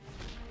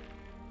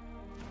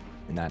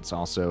 And that's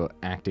also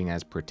acting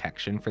as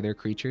protection for their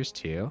creatures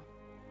too.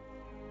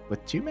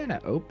 With 2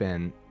 mana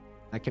open,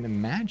 I can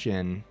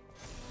imagine...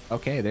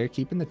 Okay, they're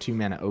keeping the 2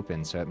 mana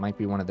open, so it might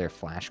be one of their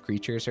flash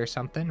creatures or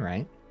something,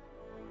 right?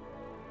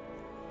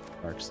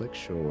 Darkslick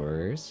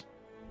Shores.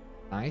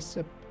 I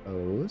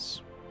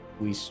suppose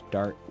we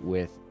start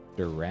with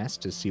Duress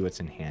to see what's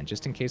in hand,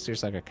 just in case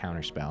there's like a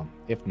counter spell.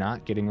 If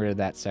not, getting rid of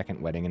that second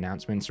Wedding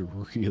Announcement's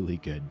really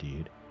good,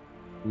 dude.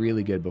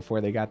 Really good.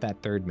 Before they got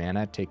that 3rd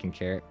mana taken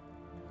care.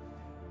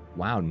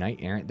 Wow, Knight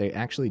Errant. They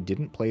actually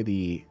didn't play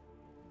the...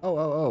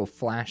 Oh,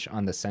 flash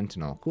on the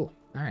Sentinel. Cool.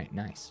 All right,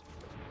 nice.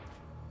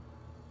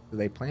 So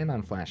they plan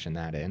on flashing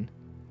that in.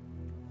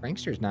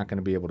 Prankster's not going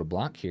to be able to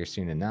block here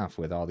soon enough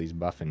with all these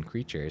buffing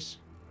creatures.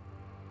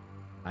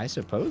 I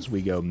suppose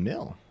we go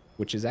Mill,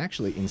 which is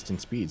actually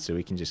instant speed, so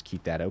we can just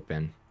keep that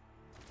open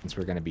since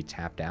we're going to be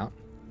tapped out.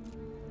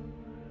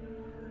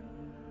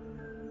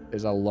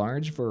 There's a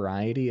large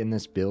variety in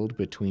this build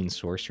between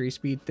sorcery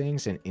speed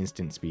things and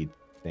instant speed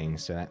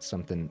things, so that's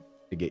something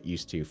to get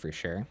used to for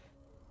sure.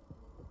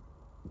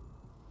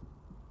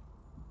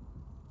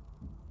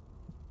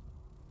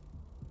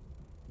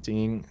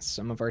 Seeing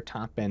some of our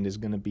top end is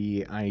going to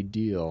be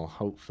ideal.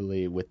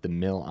 Hopefully with the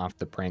mill off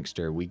the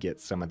Prankster, we get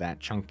some of that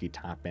chunky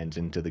top end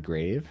into the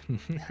grave.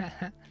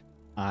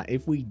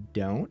 If we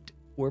don't,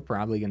 we're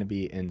probably going to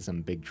be in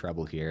some big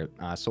trouble here.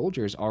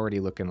 Soldiers already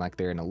looking like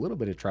they're in a little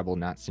bit of trouble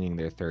not seeing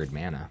their 3rd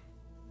mana.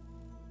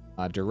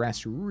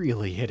 Duress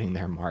really hitting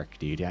their mark,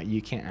 dude. Yeah,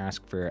 you can't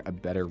ask for a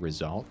better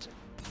result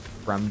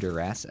from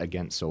Duress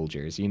against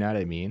Soldiers. You know what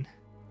I mean?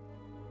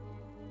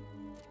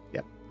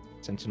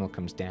 Sentinel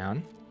comes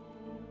down.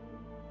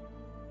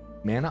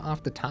 Mana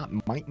off the top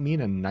might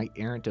mean a Knight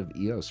Errant of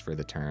Eos for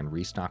the turn.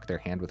 Restock their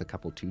hand with a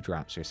couple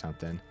 2-drops or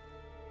something.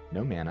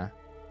 No mana.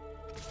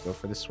 Go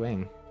for the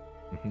swing.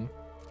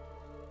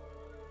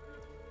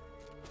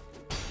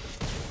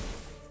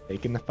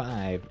 Taking the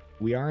 5.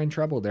 We are in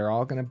trouble. They're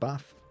all going to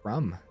buff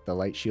from the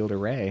Light Shield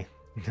Array.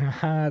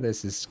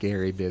 This is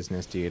scary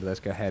business, dude. Let's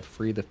go ahead,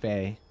 free the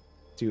Fae.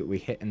 See what we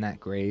hit in that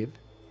grave.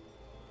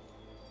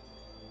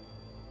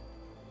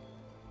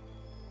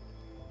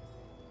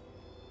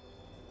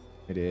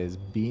 It is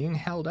being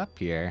held up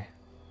here.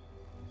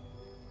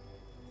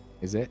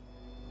 Is it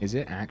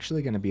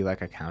actually going to be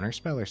like a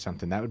counterspell or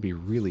something? That would be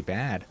really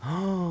bad.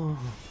 Oh,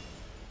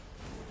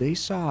 they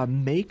saw a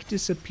make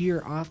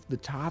disappear off the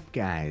top,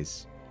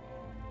 guys.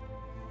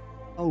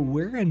 Oh,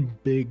 we're in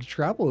big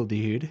trouble,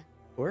 dude.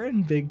 We're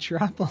in big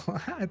trouble.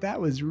 That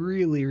was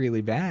really,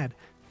 really bad.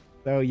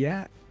 So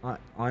yeah,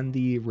 on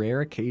the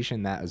rare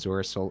occasion that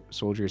Azora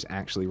Soldiers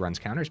actually runs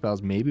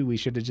counterspells, maybe we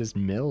should have just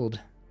milled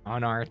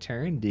on our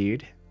turn,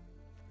 dude.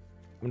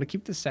 I'm going to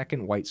keep the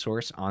second white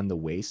source on the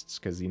wastes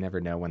because you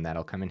never know when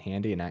that'll come in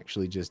handy, and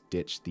actually just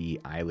ditch the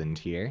island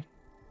here.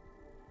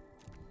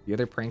 The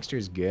other prankster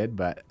is good,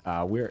 but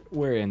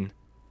we're in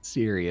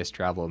serious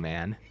trouble,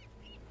 man.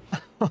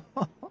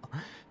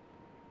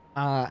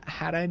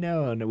 Had I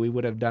known, we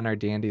would have done our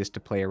dandiest to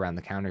play around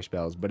the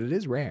counterspells, but it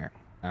is rare.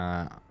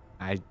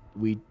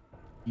 We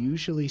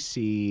usually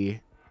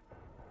see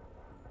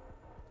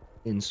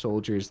in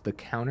soldiers the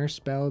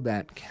counterspell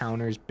that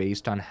counters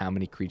based on how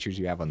many creatures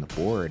you have on the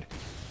board.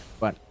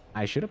 But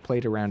I should have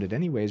played around it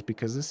anyways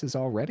because this is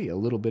already a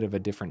little bit of a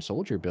different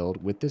soldier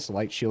build with this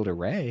Light Shield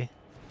Array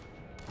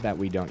that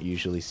we don't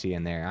usually see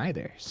in there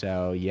either.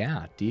 So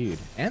yeah, dude.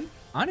 And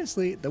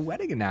honestly, the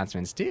wedding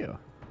announcements too.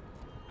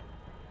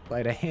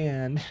 Sleight of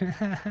Hand.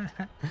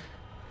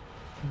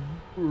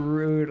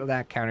 Brutal.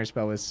 That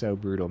counterspell was so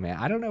brutal, man.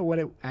 I don't know what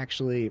it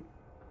actually...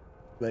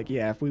 Like,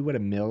 yeah, if we would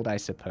have milled, I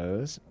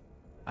suppose.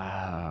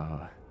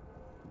 Oh,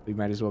 we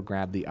might as well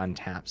grab the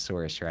untapped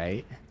source,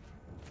 right?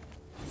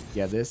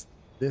 Yeah, this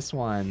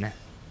one's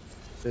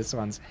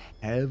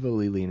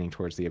heavily leaning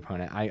towards the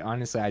opponent. I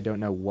honestly don't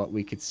know what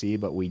we could see,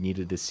 but we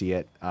needed to see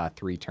it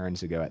 3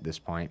 turns ago at this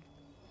point.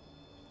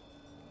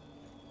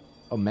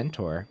 Oh,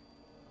 Mentor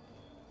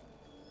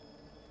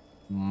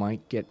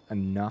might get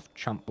enough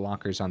chump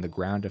blockers on the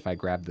ground if I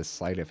grab the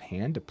Sleight of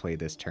Hand to play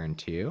this turn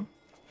too,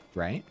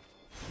 right?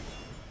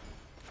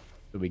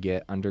 So we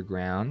get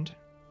Underground,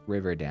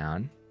 River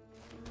down,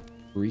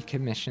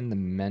 recommission the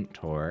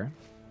Mentor.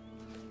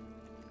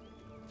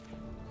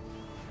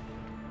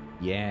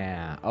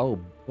 Yeah. Oh,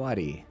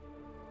 buddy.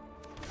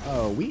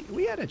 Oh,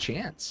 we had a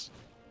chance.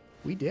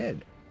 We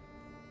did.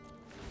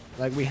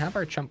 Like, we have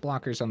our chump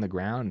blockers on the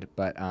ground,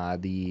 but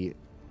the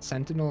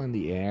Sentinel in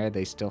the air,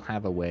 they still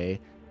have a way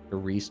to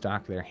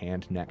restock their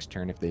hand next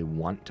turn if they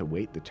want to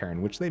wait the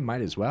turn, which they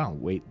might as well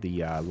wait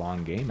the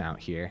long game out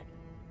here.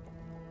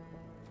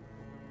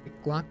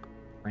 Picklock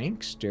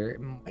Prankster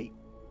might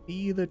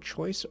be the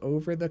choice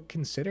over the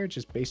Consider,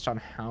 just based on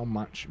how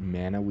much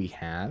mana we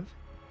have.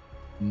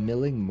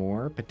 Milling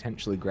more,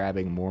 potentially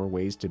grabbing more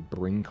ways to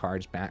bring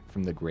cards back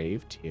from the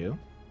grave too.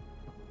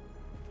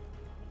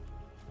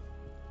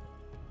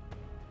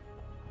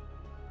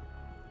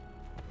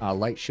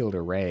 Light Shield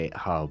Array.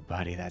 Oh,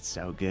 buddy, that's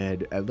so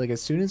good. Like,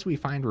 as soon as we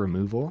find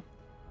removal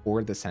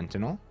or the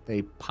Sentinel,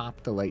 they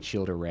pop the Light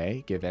Shield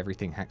Array, give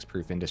everything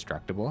hexproof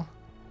indestructible.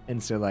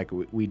 And so, like,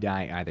 we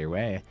die either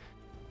way.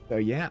 So,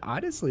 yeah,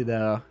 honestly,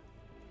 though.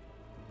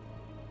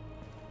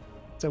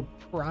 So,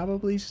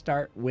 probably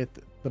start with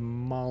the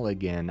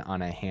mulligan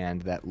on a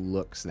hand that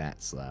looks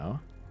that slow.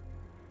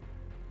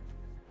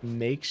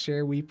 Make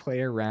sure we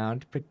play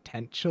around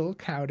potential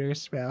counter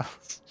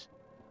spells.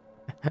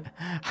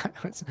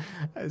 That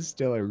was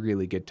still a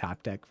really good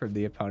top deck from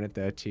the opponent,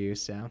 though, too,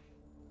 so.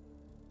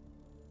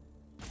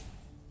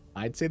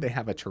 I'd say they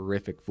have a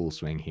terrific full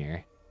swing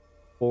here.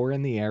 4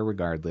 in the air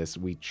regardless.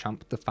 We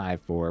chump the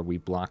 5/4. We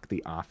block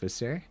the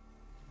officer.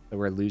 So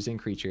we're losing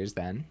creatures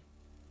then.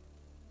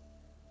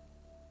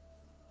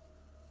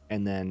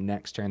 And then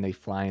next turn they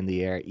fly in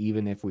the air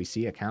even if we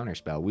see a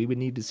counterspell. We would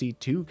need to see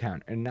 2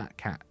 not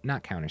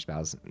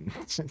counterspells.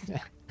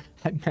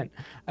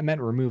 I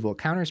meant removal.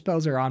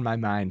 Counterspells are on my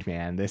mind,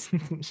 man. This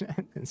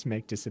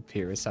make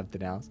disappear is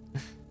something else.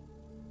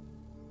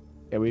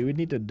 Yeah, we would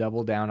need to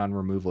double down on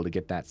removal to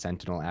get that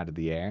Sentinel out of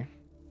the air.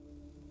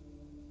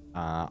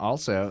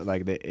 Also,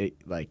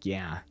 like,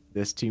 yeah,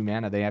 this 2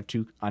 mana, they have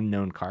 2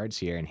 unknown cards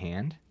here in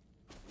hand.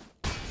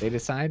 They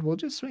decide we'll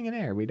just swing in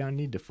air. We don't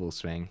need to full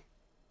swing.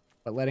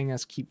 But letting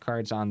us keep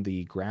cards on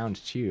the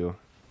ground too.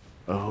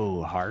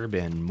 Oh,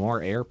 Harbin,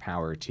 more air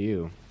power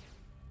too.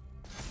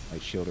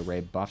 Light Shield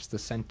Array buffs the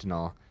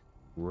Sentinel.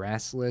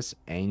 Restless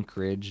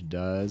Anchorage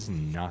does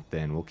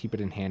nothing. We'll keep it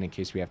in hand in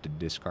case we have to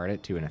discard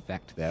it to an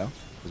effect, though,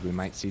 because we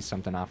might see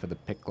something off of the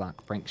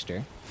Picklock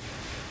Prankster.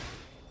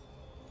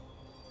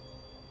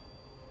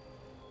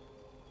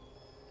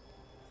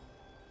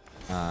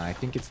 I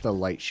think it's the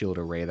Light Shield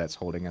Array that's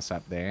holding us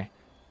up there.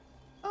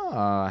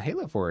 Oh,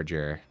 Halo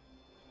Forager.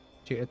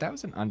 If that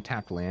was an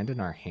untapped land in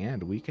our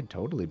hand, we could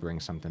totally bring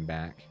something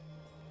back.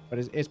 But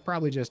it's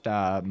probably just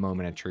a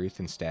moment of truth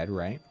instead,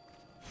 right?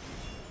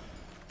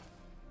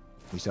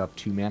 We still have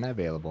 2 mana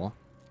available.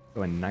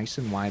 Going nice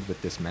and wide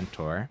with this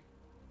Mentor.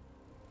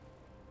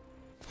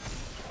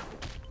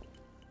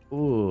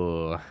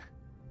 Ooh.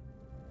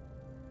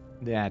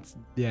 That's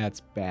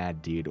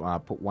bad, dude. I'll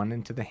put 1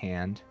 into the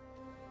hand.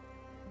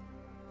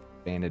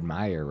 Banded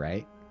Mire,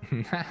 right?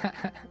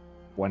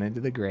 1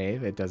 into the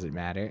grave, it doesn't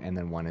matter, and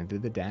then 1 into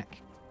the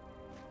deck.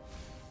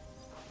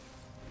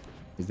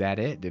 Is that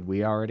it? Did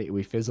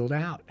we fizzled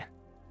out?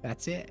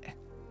 That's it.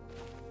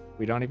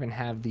 We don't even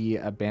have the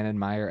Banded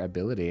Mire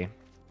ability.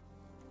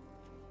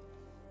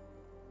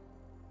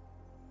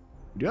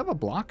 We do have a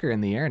blocker in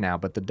the air now,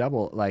 but the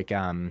double, like,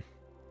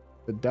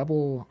 the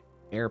double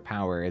air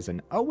power is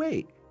an... Oh,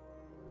 wait.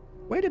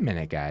 Wait a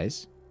minute,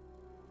 guys.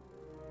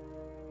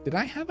 Did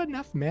I have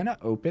enough mana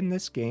open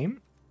this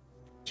game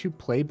to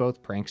play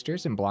both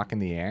Pranksters and block in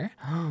the air?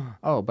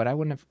 Oh, but I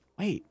wouldn't have...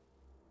 Wait.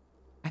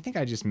 I think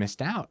I just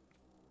missed out.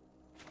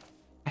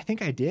 I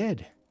think I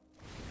did.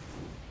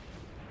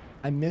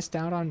 I missed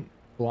out on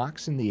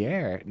blocks in the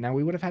air. Now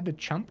we would have had to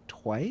chump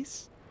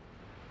twice?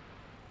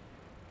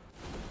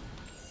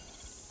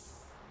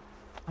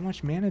 How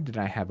much mana did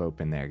I have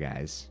open there,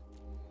 guys?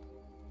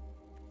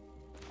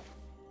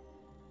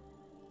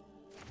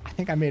 I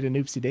think I made an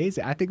oopsie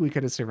daisy. I think we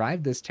could have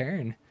survived this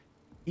turn.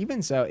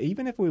 Even so,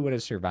 even if we would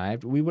have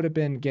survived, we would have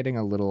been getting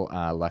a little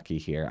lucky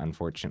here,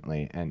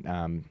 unfortunately.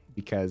 And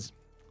because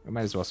we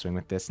might as well swing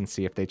with this and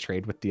see if they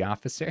trade with the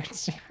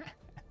officers.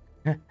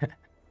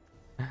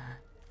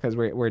 Because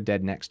we're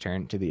dead next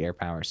turn to the air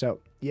power. So,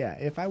 yeah,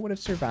 if I would have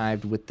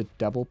survived with the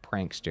double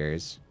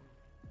Pranksters...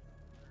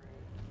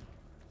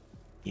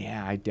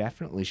 Yeah, I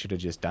definitely should have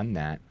just done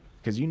that.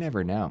 Because you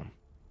never know.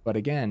 But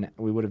again,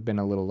 we would have been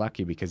a little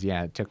lucky because,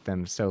 yeah, it took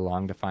them so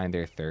long to find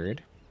their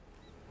third.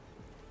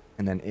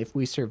 And then if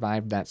we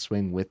survived that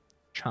swing with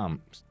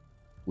chumps,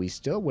 we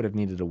still would have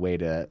needed a way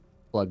to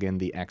plug in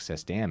the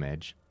excess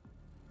damage.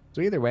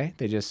 So either way,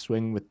 they just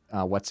swing with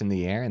what's in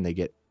the air and they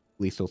get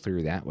lethal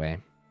through that way.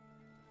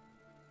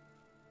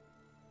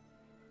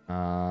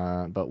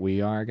 But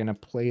we are going to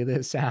play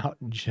this out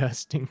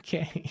just in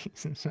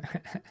case.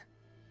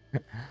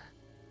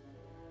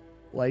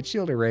 Light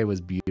Shield Array was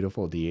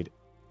beautiful, dude.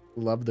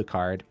 Love the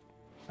card.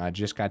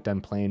 Just got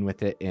done playing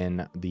with it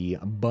in the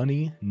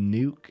Bunny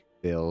Nuke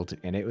build,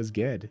 and it was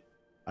good.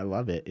 I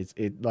love it.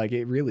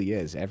 It really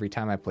is. Every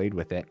time I played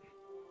with it.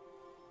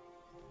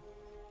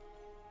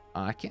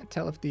 I can't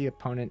tell if the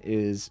opponent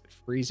is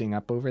freezing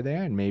up over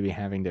there and maybe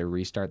having to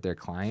restart their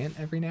client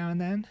every now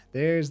and then.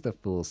 There's the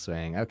full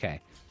swing.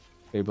 Okay.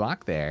 They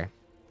block there.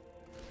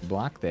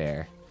 Block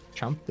there.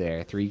 Chump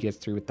there. 3 gets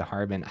through with the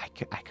Harbin.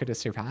 I could have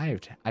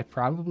survived. I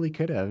probably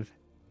could have.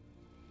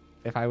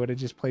 If I would have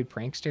just played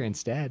Prankster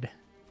instead.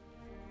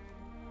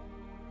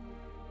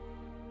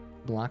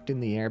 Blocked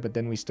in the air, but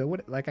then we still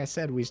would, like I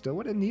said, we still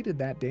would have needed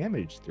that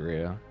damage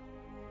through.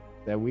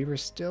 That we were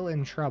still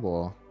in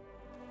trouble.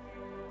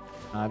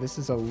 This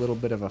is a little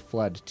bit of a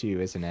flood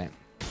too, isn't it?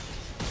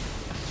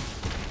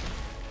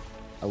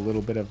 A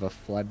little bit of a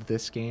flood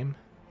this game.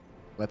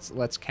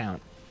 Let's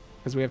count.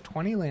 Because we have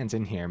 20 lands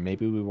in here.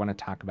 Maybe we want to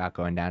talk about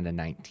going down to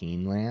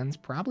 19 lands.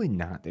 Probably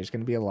not. There's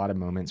going to be a lot of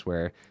moments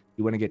where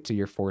you want to get to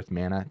your 4th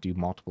mana, do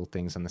multiple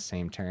things on the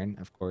same turn,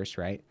 of course,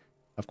 right?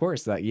 Of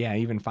course, yeah,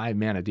 even 5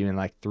 mana doing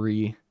like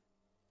 3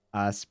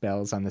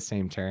 spells on the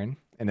same turn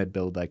in a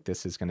build like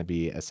this is going to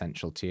be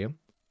essential too.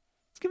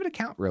 Let's give it a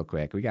count real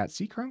quick. We got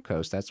Seachrome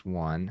Coast, that's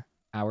 1.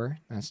 Power,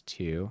 that's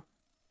 2.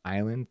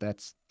 Island,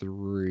 that's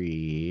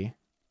 3.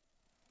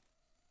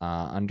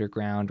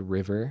 Underground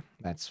River,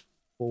 that's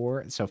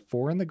 4. So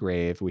 4 in the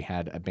grave. We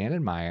had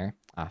Abandoned Mire,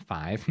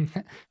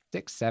 5.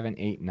 6, 7,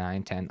 8,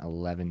 9, 10,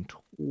 11,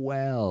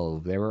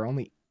 12. There were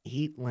only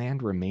 8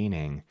 land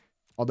remaining.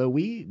 Although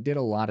we did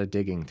a lot of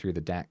digging through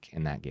the deck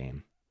in that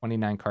game.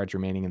 29 cards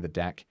remaining in the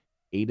deck,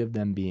 8 of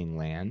them being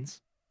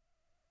lands.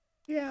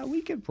 Yeah,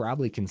 we could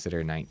probably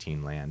consider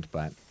 19 land,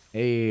 but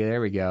hey,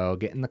 there we go.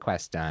 Getting the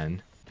quest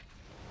done.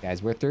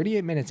 Guys, we're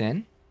 38 minutes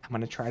in. I'm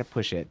going to try to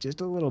push it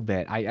just a little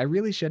bit. I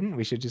really shouldn't.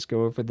 We should just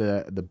go over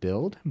the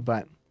build,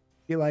 but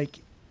I feel like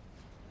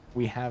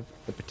we have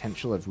the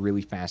potential of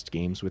really fast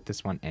games with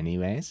this one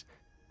anyways.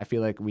 I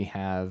feel like we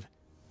have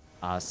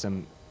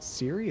some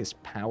serious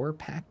power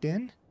packed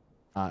in.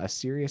 A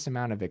serious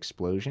amount of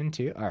explosion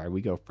too. All right,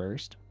 we go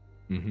first.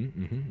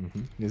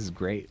 This is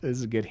great. This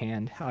is a good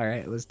hand. All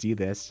right, let's do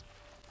this.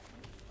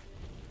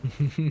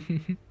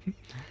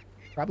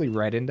 Probably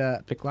right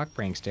into Picklock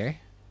Prankster,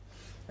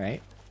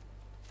 right?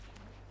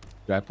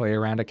 Do I play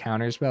around a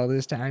counter spell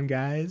this time,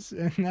 guys?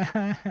 You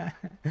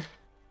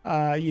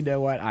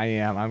know what?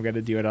 I'm going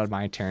to do it on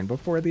my turn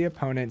before the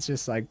opponent's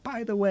just like,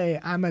 by the way,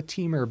 I'm a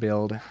teamer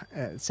build.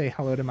 Say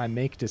hello to my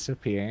make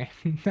disappear.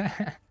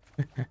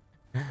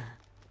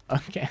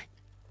 Okay.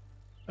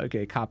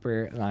 Okay,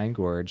 Copper Line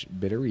Gorge,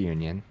 Bitter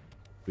Reunion.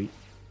 Sweet.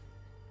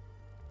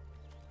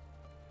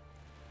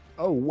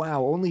 Oh,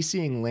 wow. Only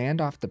seeing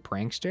land off the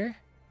Prankster?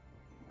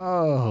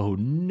 Oh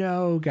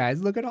no,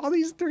 guys, look at all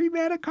these 3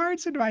 mana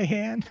cards in my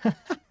hand.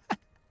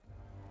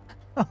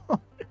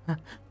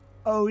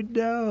 Oh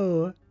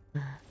no.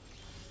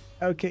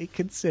 Okay,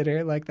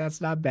 consider, like,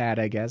 that's not bad,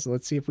 I guess.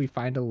 Let's see if we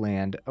find a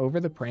land. Over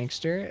the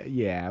Prankster,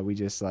 yeah, we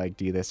just, like,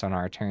 do this on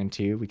our turn,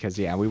 too, because,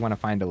 yeah, we want to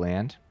find a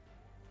land.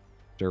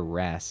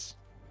 Duress.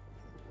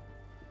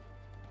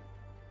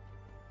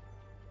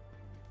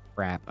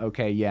 Crap.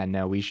 Okay, yeah,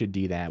 no, we should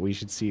do that. We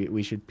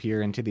should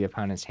peer into the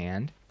opponent's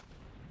hand.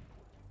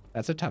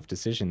 That's a tough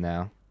decision,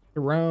 though.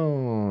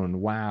 Throne.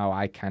 Wow,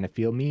 I kind of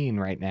feel mean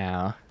right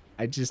now.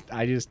 I just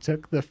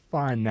took the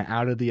fun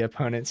out of the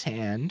opponent's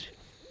hand.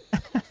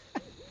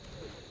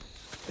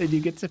 And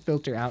you get to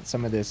filter out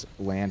some of this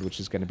land, which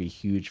is going to be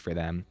huge for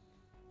them.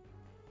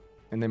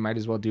 And they might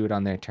as well do it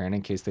on their turn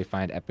in case they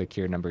find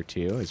Epicure number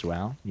 2 as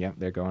well. Yep,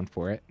 they're going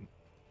for it.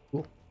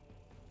 Cool.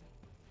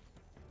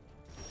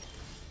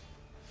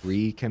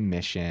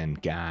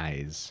 Recommission,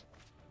 guys.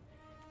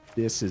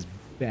 This is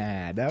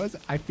bad.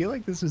 I feel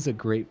like this was a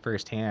great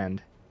first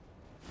hand.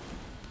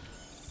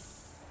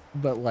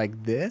 But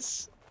like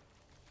this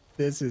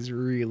is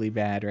really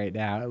bad right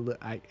now.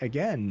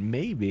 Again,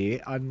 maybe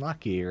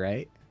unlucky,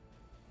 right?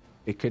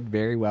 It could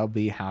very well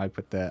be how I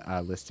put the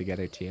list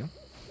together too.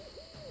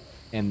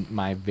 And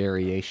my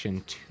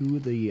variation to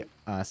the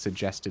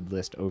suggested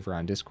list over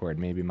on Discord.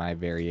 Maybe my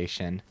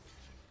variation.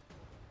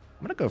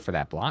 I'm going to go for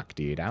that block,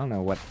 dude. I don't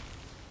know what...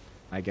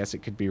 I guess it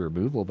could be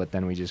removal, but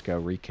then we just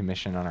go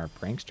recommission on our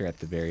Prankster at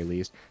the very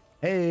least.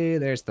 Hey,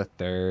 there's the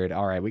 3rd.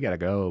 All right, we got to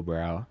go,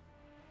 bro.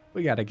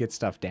 We got to get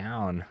stuff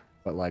down.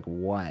 But like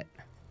what?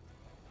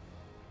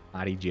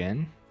 Haughty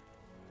Djinn?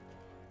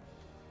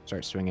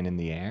 Start swinging in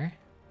the air?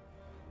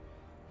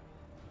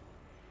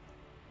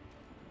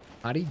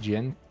 Haughty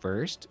Djinn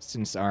first,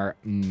 since our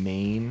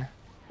main...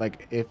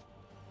 Like, if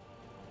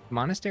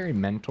Monastery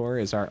Mentor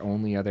is our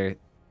only other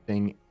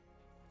thing...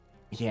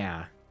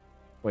 Yeah.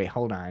 Wait,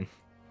 hold on.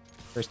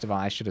 First of all,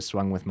 I should have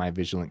swung with my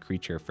Vigilant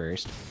Creature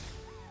first.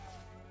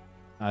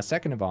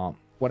 Second of all,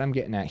 what I'm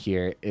getting at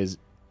here is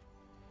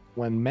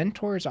when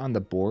Mentor's on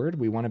the board,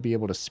 we want to be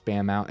able to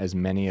spam out as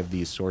many of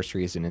these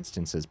sorceries and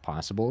instances as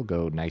possible,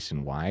 go nice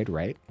and wide,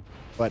 right?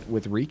 But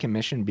with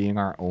Recommission being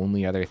our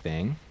only other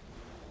thing,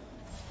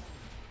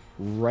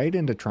 right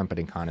into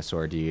Trumpeting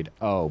Connoisseur, dude.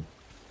 Oh,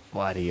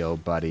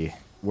 buddy,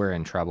 we're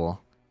in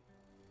trouble.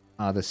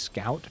 The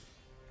Scout,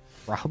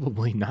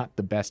 probably not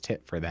the best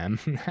hit for them.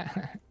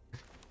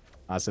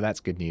 So that's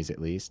good news, at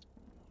least.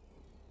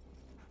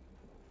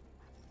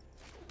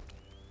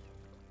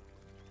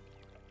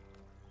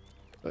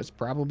 So it's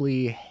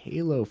probably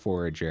Halo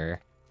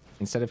Forager.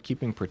 Instead of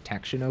keeping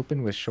protection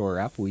open with Shore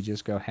Up, we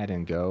just go ahead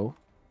and go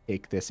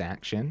take this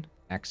action.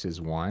 X is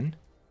 1.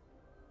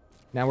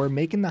 Now we're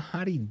making the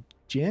Haughty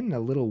Djinn a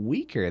little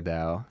weaker,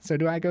 though. So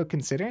do I go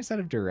Consider instead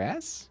of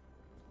Duress?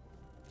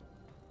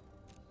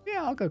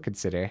 Yeah, I'll go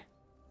Consider.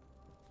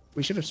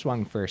 We should have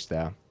swung first,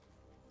 though.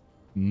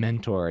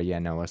 Mentor. Yeah,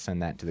 no, let's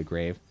send that to the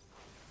grave.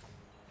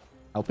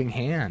 Helping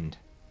Hand.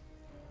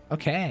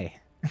 Okay.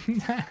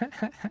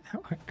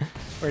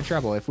 We're in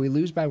trouble. If we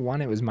lose by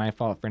 1, it was my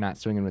fault for not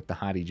swinging with the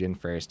Haughty Djinn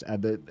first.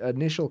 The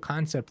initial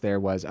concept there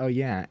was, oh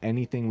yeah,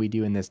 anything we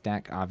do in this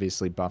deck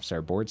obviously buffs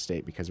our board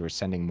state because we're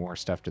sending more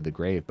stuff to the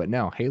grave. But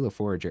no, Halo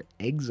Forager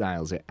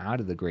exiles it out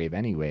of the grave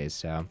anyways,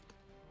 so...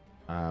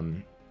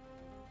 we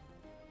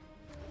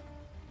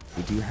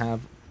do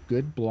have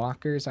good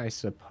blockers, I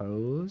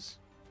suppose.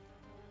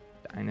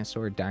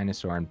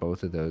 Dinosaur on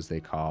both of those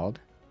they called.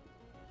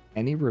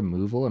 Any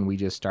removal and we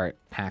just start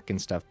packing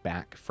stuff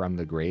back from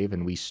the grave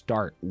and we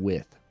start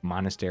with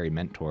Monastery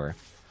Mentor.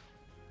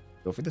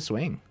 Go for the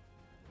swing.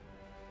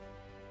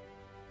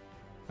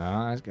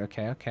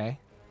 Okay. Okay,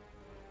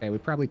 we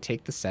probably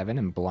take the 7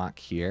 and block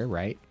here,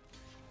 right?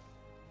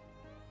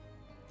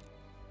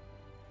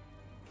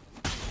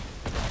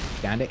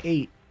 Down to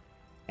 8.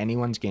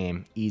 Anyone's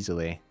game,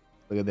 easily.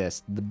 Look at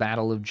this. The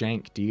Battle of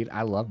Jank, dude.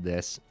 I love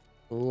this.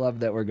 Love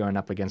that we're going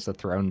up against the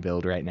Throne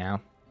build right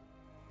now.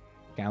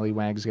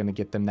 Scallywag's going to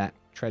get them that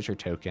treasure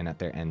token at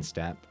their end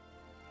step.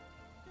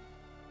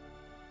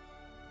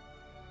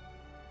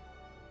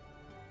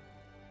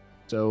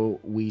 So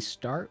we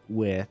start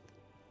with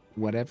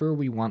whatever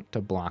we want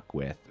to block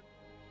with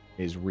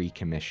is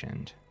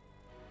recommissioned.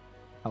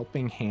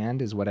 Helping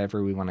Hand is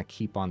whatever we want to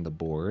keep on the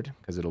board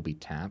because it'll be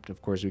tapped.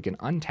 Of course, we can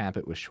untap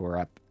it with Shore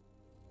Up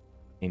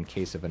in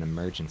case of an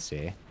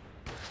emergency.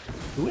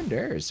 Who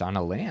endures on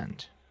a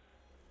land?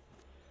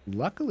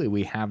 Luckily,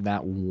 we have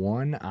that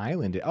one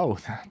island. Oh,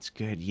 that's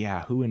good.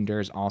 Yeah, Who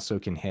Endures also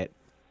can hit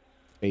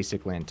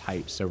basic land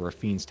types, so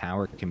Raffine's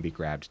Tower can be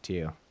grabbed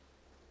too.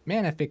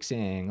 Mana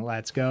fixing.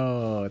 Let's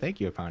go. Thank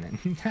you, opponent.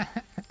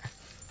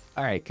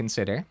 All right,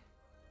 Consider.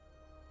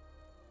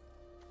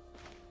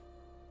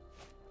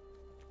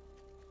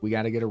 We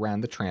got to get around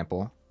the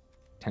trample.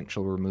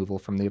 Potential removal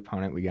from the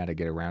opponent we got to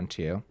get around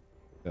too.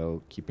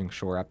 So keeping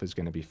Shore Up is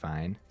going to be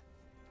fine.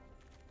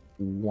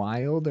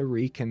 While the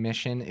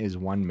Recommission is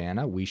 1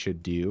 mana, we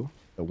should do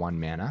the 1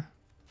 mana.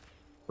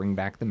 Bring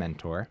back the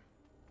Mentor.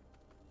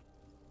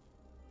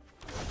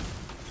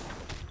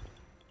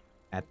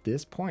 At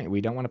this point, we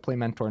don't want to play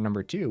Mentor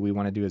number 2. We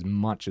want to do as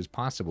much as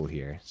possible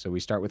here. So we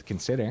start with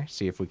Consider,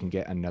 see if we can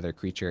get another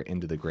creature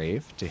into the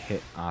grave to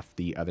hit off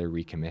the other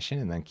Recommission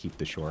and then keep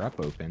the shore up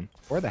open.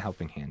 Or the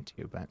Helping Hand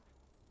too, but...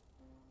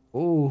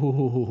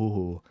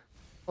 Oh,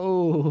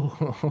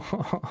 oh.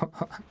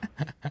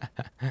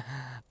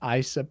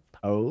 I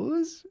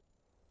suppose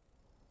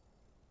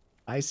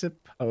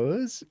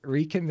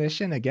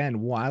Recommission,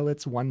 again, while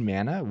it's 1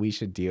 mana, we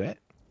should do it,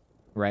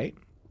 right?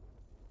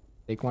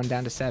 Take 1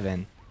 down to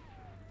 7.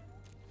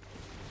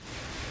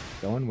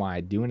 Going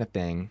wide, doing a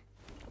thing.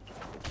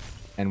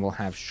 And we'll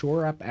have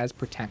shore up as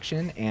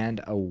protection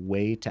and a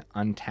way to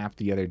untap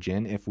the other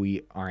Djinn if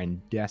we are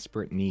in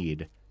desperate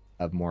need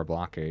of more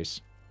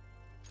blockers.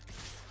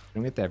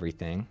 And with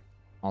everything.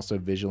 Also,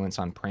 Vigilance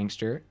on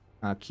Prankster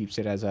keeps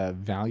it as a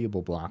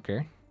valuable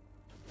blocker.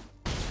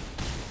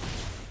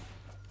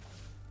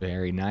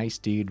 Very nice,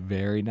 dude.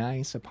 Very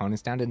nice.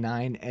 Opponent's down to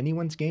 9.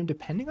 Anyone's game,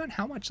 depending on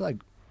how much, like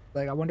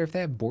I wonder if they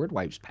have board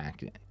wipes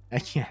packed in.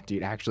 Yeah,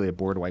 dude, actually a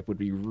board wipe would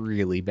be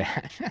really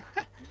bad.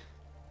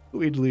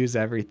 We'd lose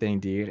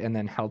everything, dude. And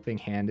then Helping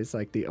Hand is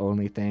like the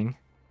only thing.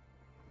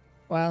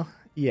 Well,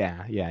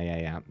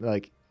 yeah.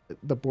 Like,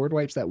 the board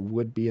wipes that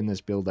would be in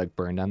this build, like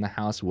Burned on the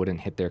House, wouldn't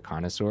hit their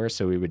Connoisseur,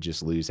 so we would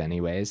just lose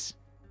anyways.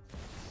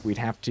 We'd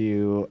have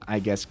to, I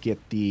guess, get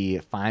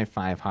the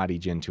 5/5 Haughty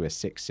Djinn to a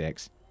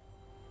 6/6.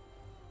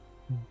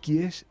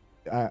 Gishath?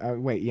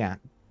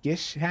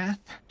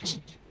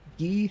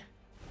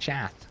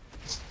 Gishath.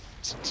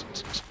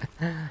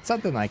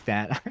 Something like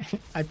that.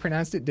 I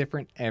pronounced it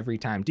different every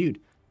time. Dude,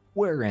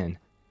 we're in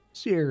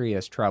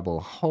serious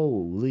trouble.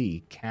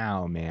 Holy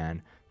cow,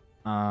 man.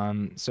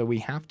 So we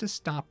have to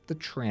stop the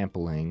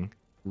trampling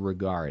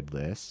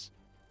regardless.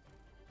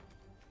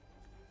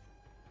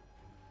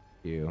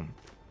 You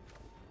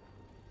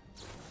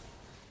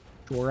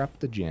shore up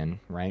the Djinn,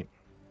 right?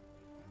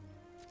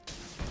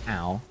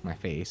 Ow, my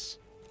face.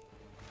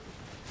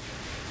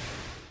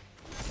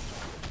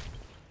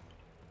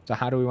 So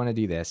how do we want to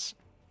do this?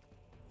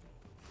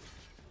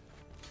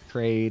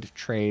 Trade,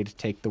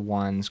 take the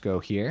 1s, go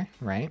here,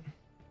 right?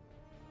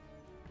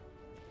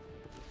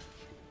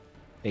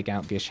 Take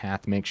out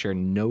Gishath, make sure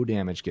no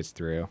damage gets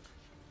through.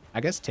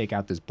 I guess take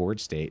out this board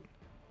state.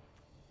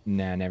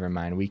 Nah, never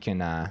mind. We can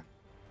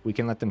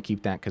let them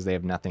keep that because they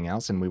have nothing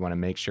else, and we want to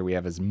make sure we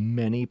have as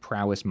many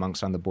prowess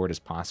monks on the board as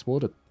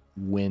possible to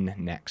win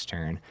next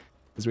turn.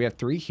 Because we have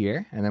 3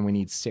 here, and then we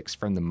need 6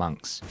 from the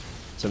monks.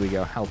 So we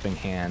go Helping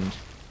Hand.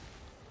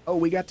 Oh,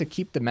 we got to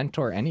keep the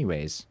Mentor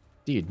anyways.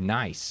 Dude,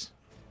 nice.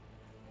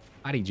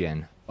 Haughty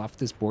Djinn, buff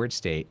this board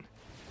state.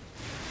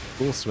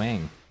 Cool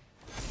swing.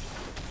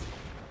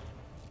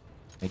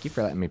 Thank you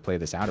for letting me play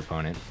this out,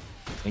 opponent.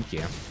 Thank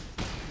you.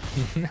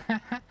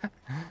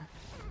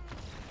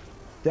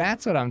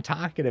 That's what I'm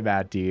talking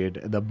about,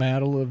 dude. The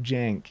Battle of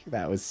Jank.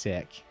 That was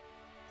sick.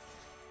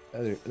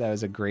 That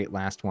was a great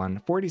last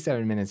one.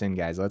 47 minutes in,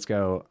 guys. Let's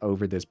go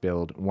over this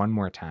build one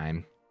more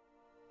time.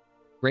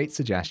 Great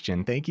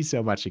suggestion. Thank you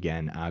so much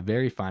again.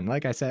 Very fun.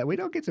 Like I said, we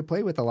don't get to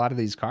play with a lot of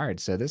these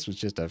cards, so this was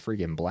just a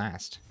freaking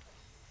blast.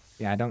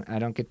 Yeah, I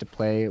don't get to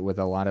play with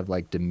a lot of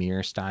like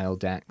Dimir style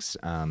decks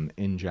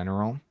in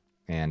general,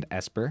 and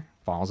Esper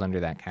falls under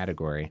that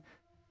category.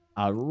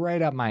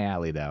 Right up my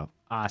alley though.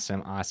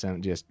 Awesome,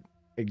 awesome. Just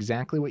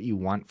exactly what you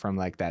want from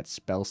like that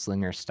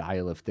Spellslinger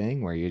style of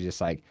thing where you're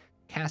just like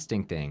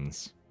casting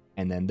things,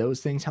 and then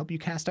those things help you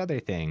cast other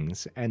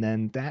things, and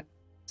then that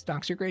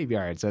stocks your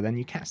graveyard, so then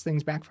you cast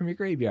things back from your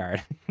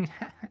graveyard.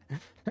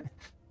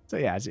 So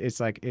yeah,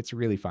 it's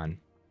really fun.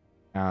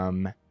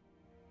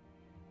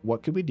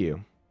 What could we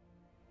do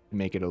to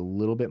make it a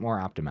little bit more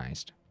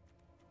optimized?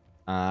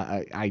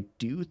 I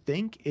do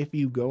think if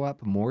you go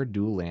up more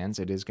dual lands,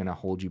 it is going to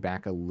hold you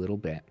back a little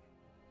bit.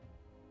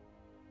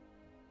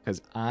 Because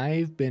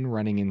I've been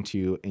running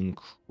into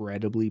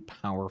incredibly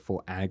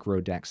powerful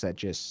aggro decks that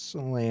just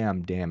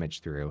slam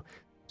damage through.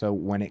 So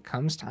when it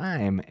comes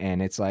time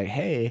and it's like,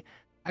 hey,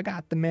 I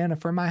got the mana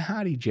for my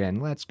Haughty Djinn,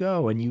 let's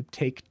go. And you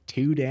take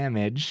 2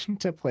 damage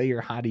to play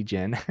your Haughty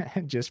Djinn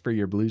just for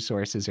your blue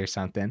sources or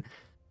something.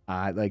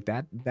 Like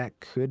that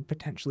could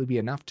potentially be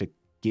enough to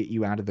get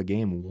you out of the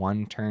game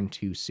 1 turn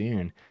too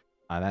soon.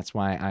 That's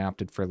why I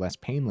opted for less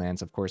pain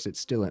lands. Of course, it's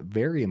still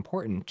very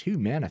important to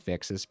mana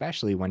fix,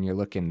 especially when you're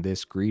looking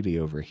this greedy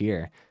over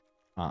here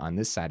on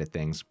this side of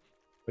things,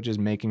 which is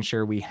making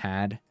sure we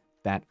had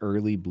that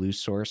early blue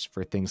source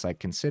for things like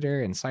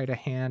Consider and Sleight of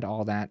Hand.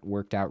 All that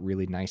worked out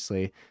really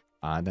nicely.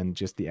 Then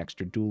just the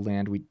extra dual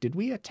land. Did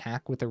we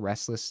attack with a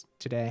Restless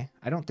today?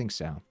 I don't think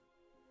so.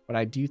 But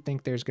I do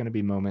think there's going to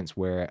be moments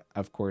where,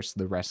 of course,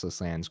 the Restless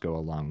lands go a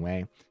long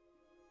way.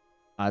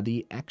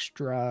 The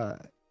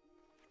extra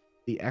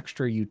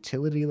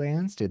utility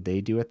lands, did they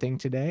do a thing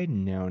today?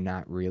 No,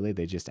 not really.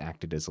 They just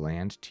acted as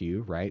land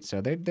too, right? So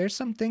there's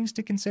some things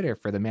to consider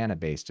for the mana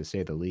base, to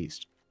say the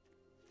least.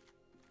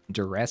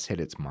 Duress hit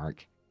its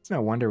mark. It's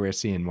no wonder we're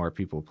seeing more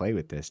people play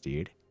with this,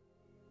 dude.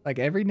 Like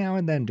every now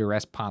and then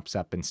Duress pops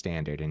up in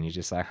Standard and you're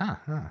just like, huh,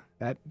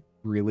 that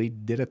really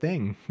did a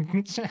thing.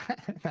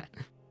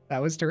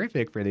 That was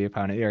terrific for the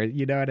opponent, or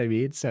you know what I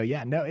mean? So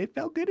yeah, no, it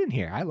felt good in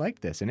here. I like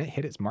this, and it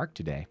hit its mark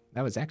today.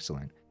 That was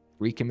excellent.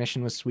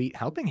 Recommission was sweet.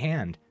 Helping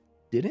Hand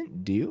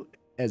didn't do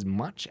as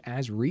much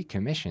as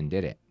Recommission,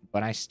 did it?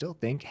 But I still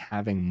think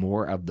having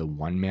more of the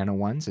 1-mana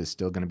ones is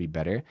still going to be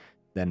better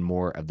than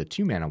more of the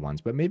 2-mana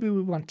ones. But maybe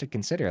we want to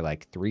consider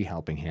like 3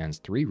 Helping Hands,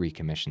 3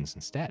 Recommissions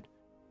instead,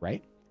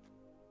 right?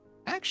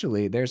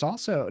 Actually, there's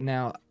also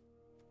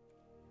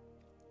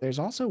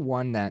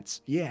one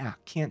that's, yeah,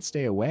 Can't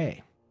Stay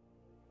Away.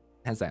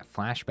 Has that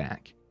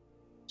flashback.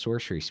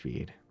 Sorcery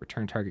speed.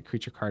 Return target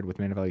creature card with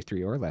mana value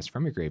 3 or less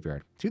from your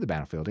graveyard to the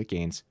battlefield. It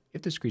gains.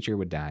 If this creature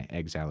would die,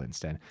 exile it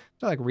instead.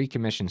 So like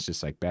Recommission's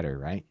just like better,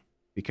 right?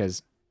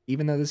 Because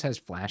even though this has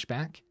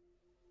flashback,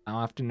 how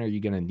often are you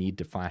going to need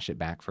to flash it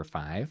back for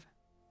 5?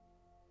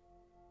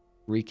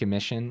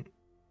 Recommission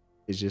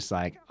is just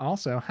like,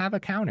 also have a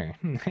counter.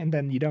 And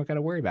then you don't got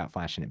to worry about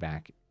flashing it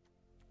back.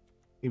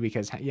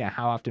 Because, yeah,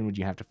 how often would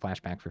you have to flash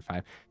back for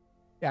 5?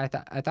 Yeah,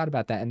 I thought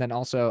about that. And then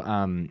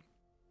also,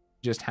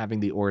 just having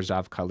the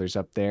Orzhov colors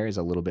up there is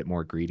a little bit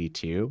more greedy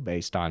too,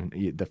 based on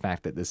the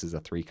fact that this is a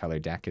 3-color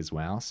deck as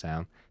well.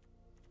 So,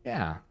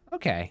 yeah,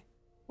 okay.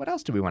 What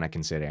else do we want to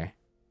consider?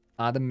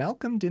 The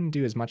Malcolm didn't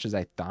do as much as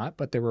I thought,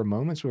 but there were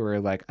moments where we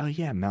were like, oh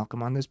yeah,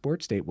 Malcolm on this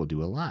board state will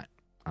do a lot.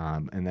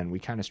 And then we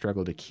kind of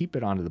struggled to keep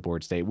it onto the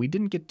board state. We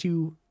didn't get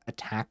to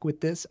attack with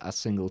this a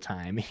single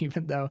time,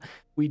 even though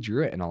we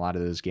drew it in a lot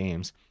of those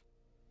games.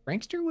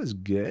 Prankster was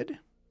good.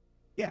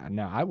 Yeah,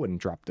 no, I wouldn't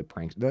drop the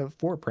Prankster. The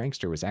 4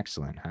 Prankster was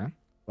excellent, huh?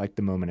 Like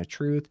the Moment of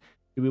Truth.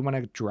 Do we want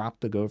to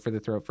drop the Go for the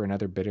Throat for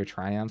another Bitter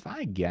Triumph?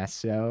 I guess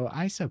so,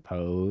 I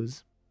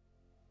suppose.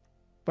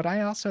 But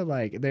I also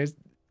like, that's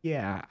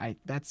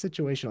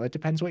situational. It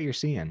depends what you're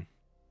seeing.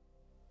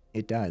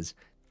 It does.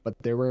 But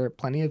there were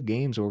plenty of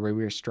games where we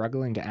were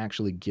struggling to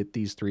actually get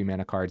these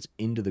 3-mana cards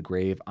into the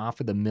grave. Off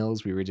of the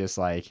mills, we were just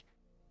like,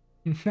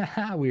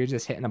 we were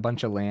just hitting a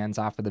bunch of lands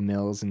off of the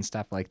mills and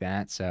stuff like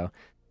that. So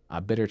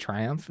Bitter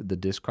Triumph, the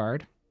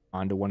discard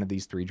onto one of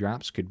these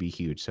 3-drops could be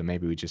huge. So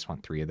maybe we just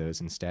want 3 of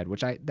those instead,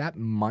 which that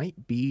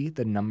might be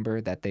the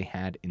number that they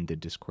had in the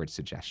Discord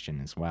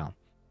suggestion as well.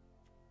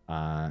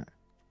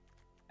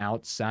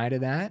 Outside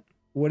of that,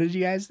 what did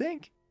you guys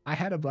think? I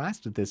had a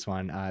blast with this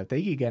one.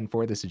 Thank you again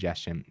for the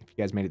suggestion. If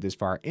you guys made it this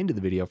far into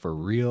the video, for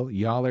real,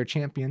 y'all are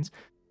champions.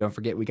 Don't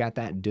forget, we got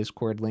that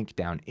Discord link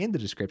down in the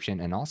description,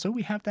 and also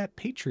we have that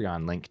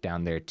Patreon link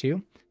down there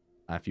too,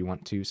 if you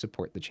want to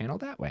support the channel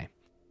that way.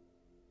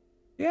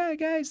 Yeah,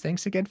 guys,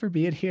 thanks again for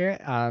being here.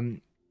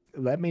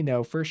 Let me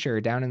know for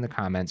sure down in the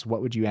comments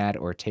what would you add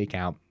or take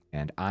out,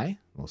 and I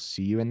will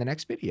see you in the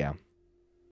next video.